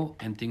going to go,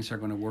 and things are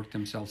going to work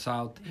themselves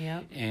out.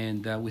 Yep.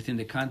 And within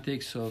the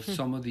context of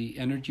some of the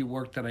energy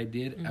work that I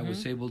did, I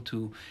was able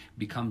to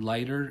become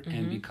lighter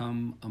and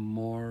become a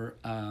more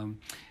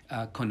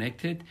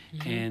connected.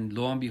 And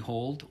lo and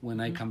behold, when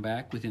I come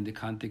back within the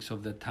context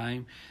of that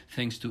time,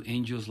 thanks to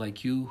angels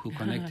like you who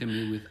connected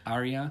me with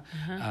Aria,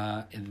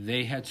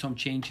 they had some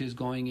changes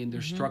going in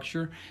their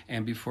structure.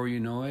 And before you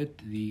know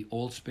it, the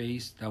old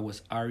space that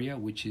was Aria,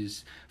 which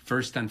is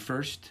First and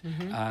First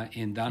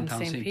in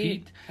downtown St.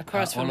 Pete.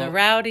 Across from the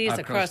Rowdies,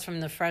 across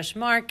from the Fresh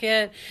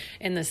Market,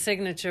 in the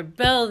Signature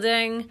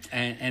Building.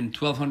 And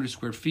 1,200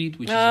 square feet,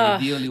 which is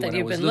ideally what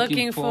I was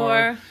looking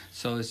for.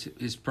 So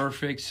it's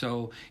perfect.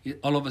 So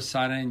all of a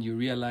sudden you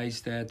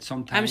realize that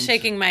sometimes... I'm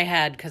shaking my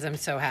head because I'm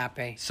so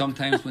happy.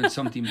 Sometimes when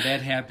something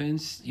bad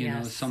happens, you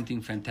know,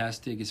 something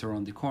fantastic is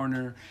around the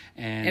corner.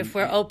 And if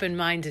we're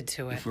open-minded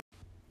to it.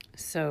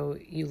 So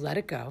you let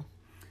it go.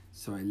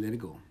 So I let it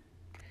go.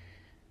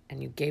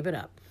 And you gave it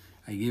up.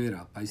 I gave it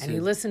up. I said, and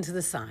you listened to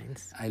the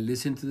signs. I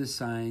listened to the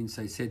signs.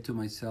 I said to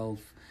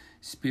myself,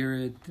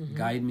 Spirit,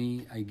 guide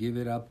me. I give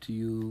it up to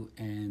you,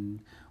 and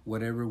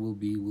whatever will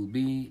be, will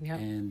be. Yep.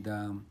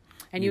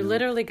 And you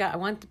literally got. I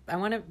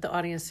want the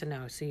audience to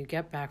know. So you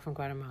get back from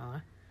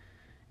Guatemala,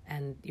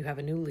 and you have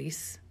a new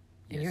lease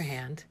in your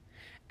hand.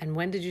 And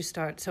when did you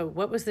start? So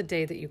what was the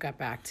day that you got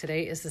back?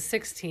 Today is the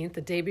 16th, the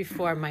day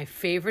before my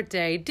favorite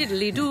day.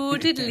 Diddly-doo,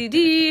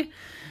 diddly-dee.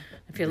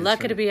 If you're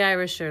lucky to be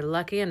Irish, you're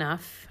lucky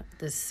enough.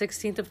 The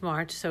 16th of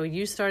March. So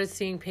you started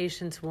seeing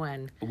patients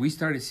when? We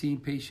started seeing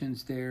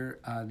patients there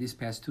this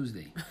past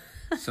Tuesday.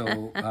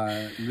 So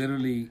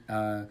literally,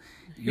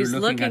 He's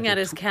looking at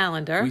his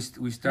calendar.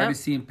 We started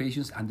seeing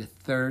patients on the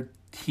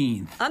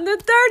 13th. On the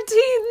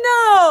 13th?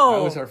 No!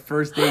 That was our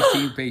first day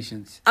seeing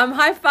patients. I'm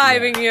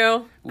high-fiving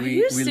you. Are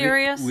you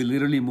serious? We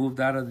literally moved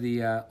out of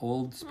the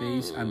old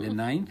space on the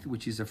 9th,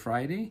 which is a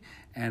Friday.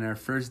 And our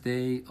first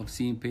day of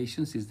seeing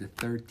patients is the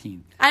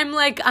 13th.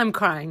 I'm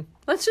crying.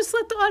 Let's just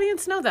let the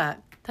audience know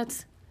that.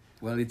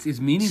 Well, it's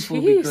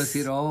meaningful because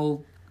it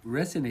all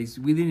resonates.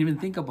 We didn't even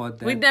think about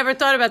that. We'd never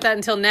thought about that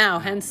until now,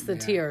 hence the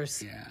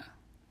tears. Yeah.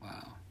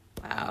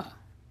 Wow.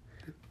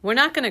 We're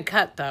not going to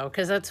cut, though,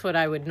 because that's what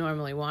I would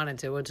normally want to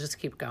do. We'll just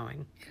keep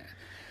going. Yeah.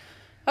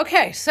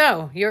 Okay,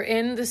 so you're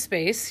in the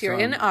space. You're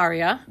in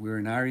Aria. We're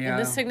in Aria. In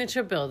the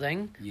Signature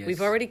Building. Yes.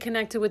 We've already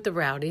connected with the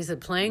Rowdies at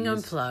Playing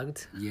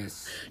Unplugged.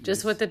 Yes.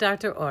 Just what the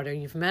doctor ordered.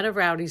 You've met a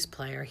Rowdies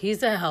player.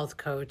 He's a health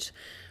coach,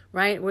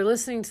 right? We're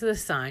listening to the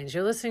signs.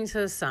 You're listening to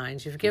the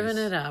signs. You've given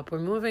it up. We're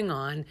moving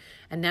on.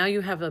 And now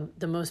you have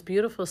the most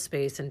beautiful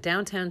space in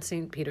downtown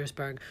St.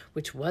 Petersburg,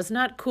 which was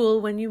not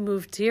cool when you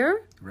moved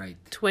here. Right.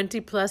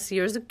 20 plus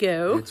years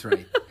ago. That's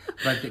right.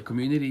 But the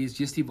community is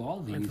just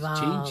evolving. It's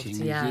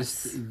changing. Yes.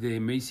 It's just the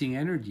amazing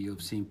energy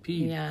of St.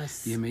 Pete.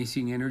 Yes. The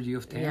amazing energy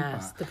of Tampa.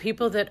 Yes. The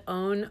people that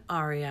own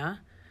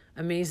Aria,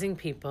 amazing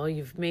people.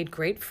 You've made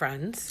great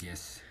friends.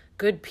 Yes.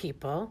 Good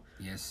people.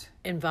 Yes.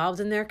 Involved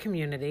in their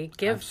community.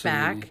 Give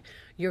back.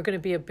 You're going to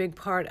be a big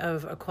part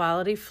of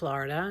Equality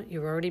Florida.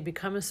 You've already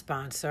become a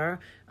sponsor.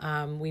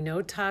 We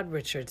know Todd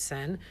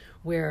Richardson.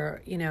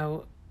 We're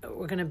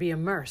going to be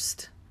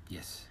immersed.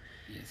 Yes.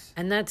 Yes.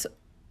 And that's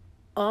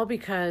all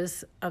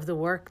because of the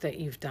work that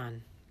you've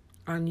done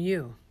on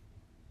you.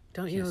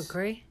 Don't you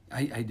agree?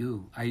 I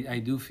do. I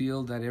do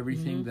feel that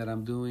everything that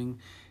I'm doing,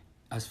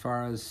 as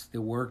far as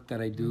the work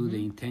that I do,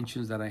 the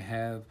intentions that I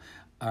have,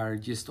 are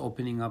just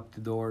opening up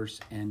the doors,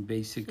 and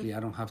basically I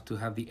don't have to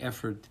have the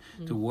effort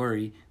to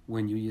worry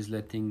when you just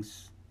let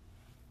things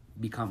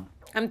become.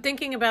 I'm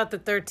thinking about the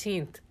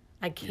 13th.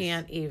 I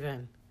can't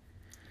even.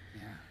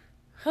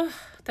 Yeah.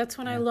 That's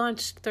when I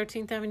launched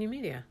 13th Avenue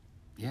Media.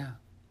 Yeah.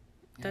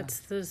 That's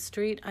the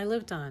street I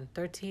lived on,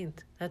 13th.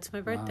 That's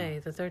my birthday,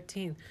 the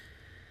 13th.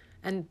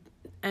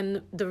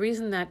 And the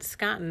reason that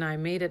Scott and I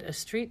made it a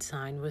street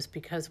sign was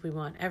because we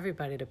want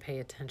everybody to pay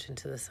attention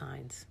to the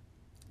signs.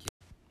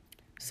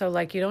 So,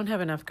 you don't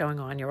have enough going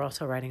on. You're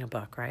also writing a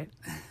book, right?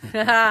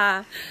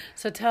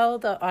 So tell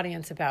the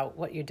audience about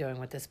what you're doing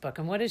with this book,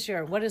 and what is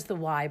the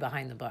why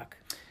behind the book?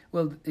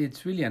 Well,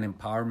 it's really an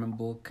empowerment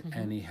book,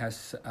 and it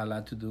has a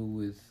lot to do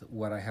with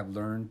what I have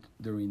learned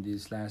during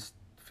these last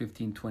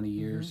 15, 20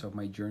 years of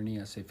my journey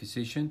as a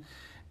physician.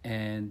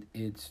 And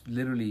it's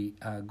literally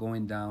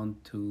going down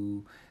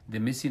to the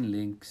missing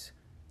links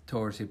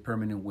towards a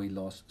permanent weight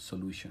loss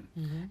solution.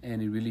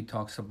 And it really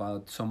talks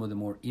about some of the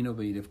more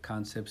innovative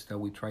concepts that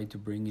we try to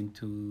bring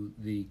into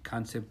the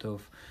concept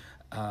of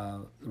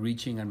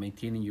reaching and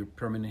maintaining your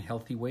permanent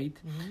healthy weight,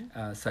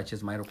 such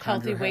as mitochondrial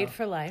healthy weight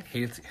for life.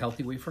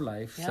 Healthy weight for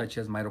life, such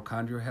as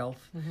mitochondrial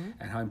health,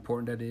 and how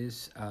important that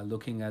is.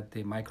 Looking at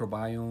the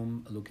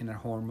microbiome, looking at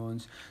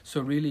hormones.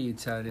 So really,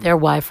 it's their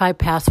Wi-Fi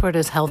password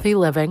is healthy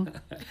living.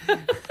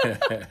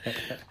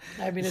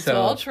 I mean, it's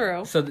all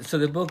true. So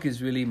the book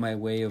is really my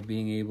way of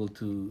being able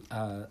to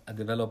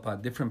develop a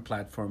different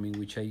platform in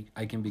which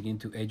I can begin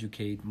to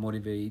educate,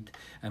 motivate,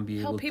 and be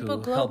able to help people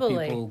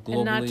globally,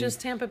 and not just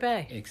Tampa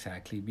Bay.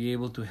 Exactly. Be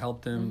able to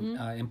help them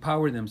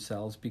empower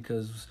themselves,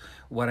 because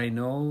what I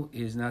know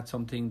is not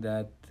something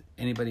that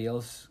anybody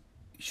else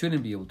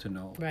shouldn't be able to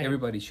know. Right.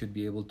 Everybody should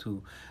be able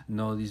to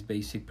know these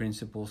basic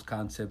principles,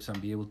 concepts,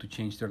 and be able to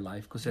change their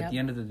life. Because at the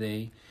end of the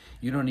day,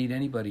 you don't need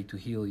anybody to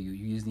heal you.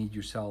 You just need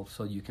yourself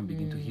so you can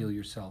begin to heal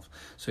yourself.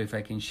 So if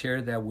I can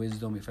share that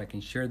wisdom, if I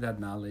can share that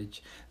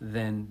knowledge,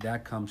 then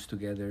that comes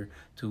together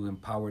to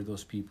empower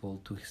those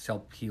people to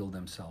self-heal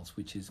themselves,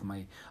 which is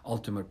my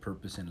ultimate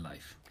purpose in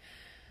life.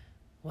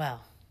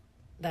 Well,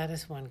 that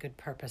is one good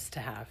purpose to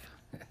have,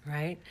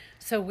 right?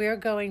 So we're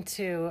going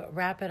to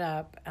wrap it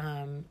up.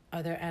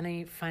 Are there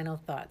any final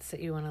thoughts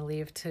that you want to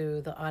leave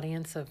to the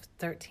audience of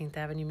 13th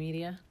Avenue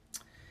Media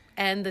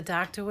and the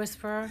Dr.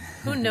 Whisperer?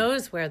 Who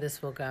knows where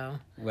this will go?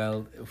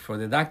 Well, for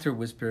the Dr.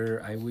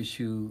 Whisperer, I wish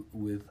you,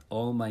 with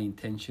all my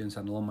intentions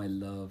and all my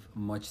love,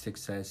 much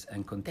success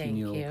and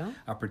continual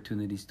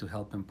opportunities to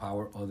help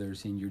empower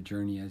others in your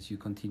journey as you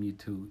continue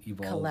to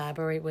evolve.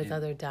 Collaborate with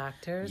other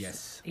doctors.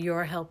 Yes.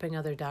 You're helping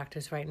other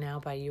doctors right now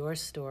by your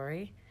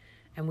story,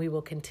 and we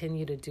will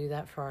continue to do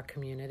that for our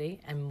community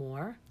and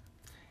more.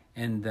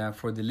 And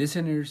for the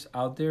listeners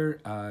out there,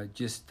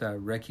 just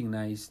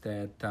recognize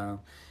that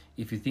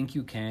if you think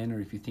you can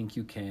or if you think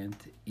you can't,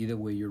 either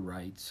way you're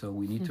right. So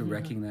we need to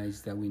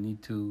recognize that we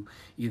need to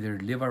either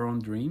live our own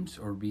dreams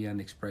or be an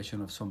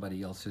expression of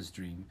somebody else's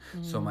dream.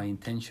 So my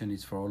intention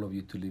is for all of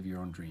you to live your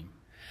own dream.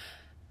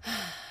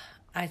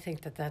 I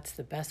think that that's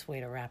the best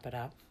way to wrap it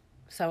up.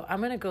 So I'm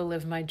going to go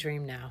live my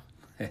dream now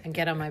and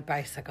get on my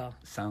bicycle.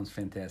 Sounds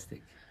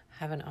fantastic.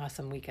 Have an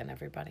awesome weekend,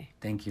 everybody.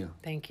 Thank you.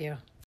 Thank you.